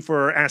thank you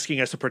for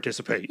asking us to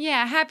participate.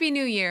 Yeah. Happy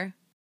New Year.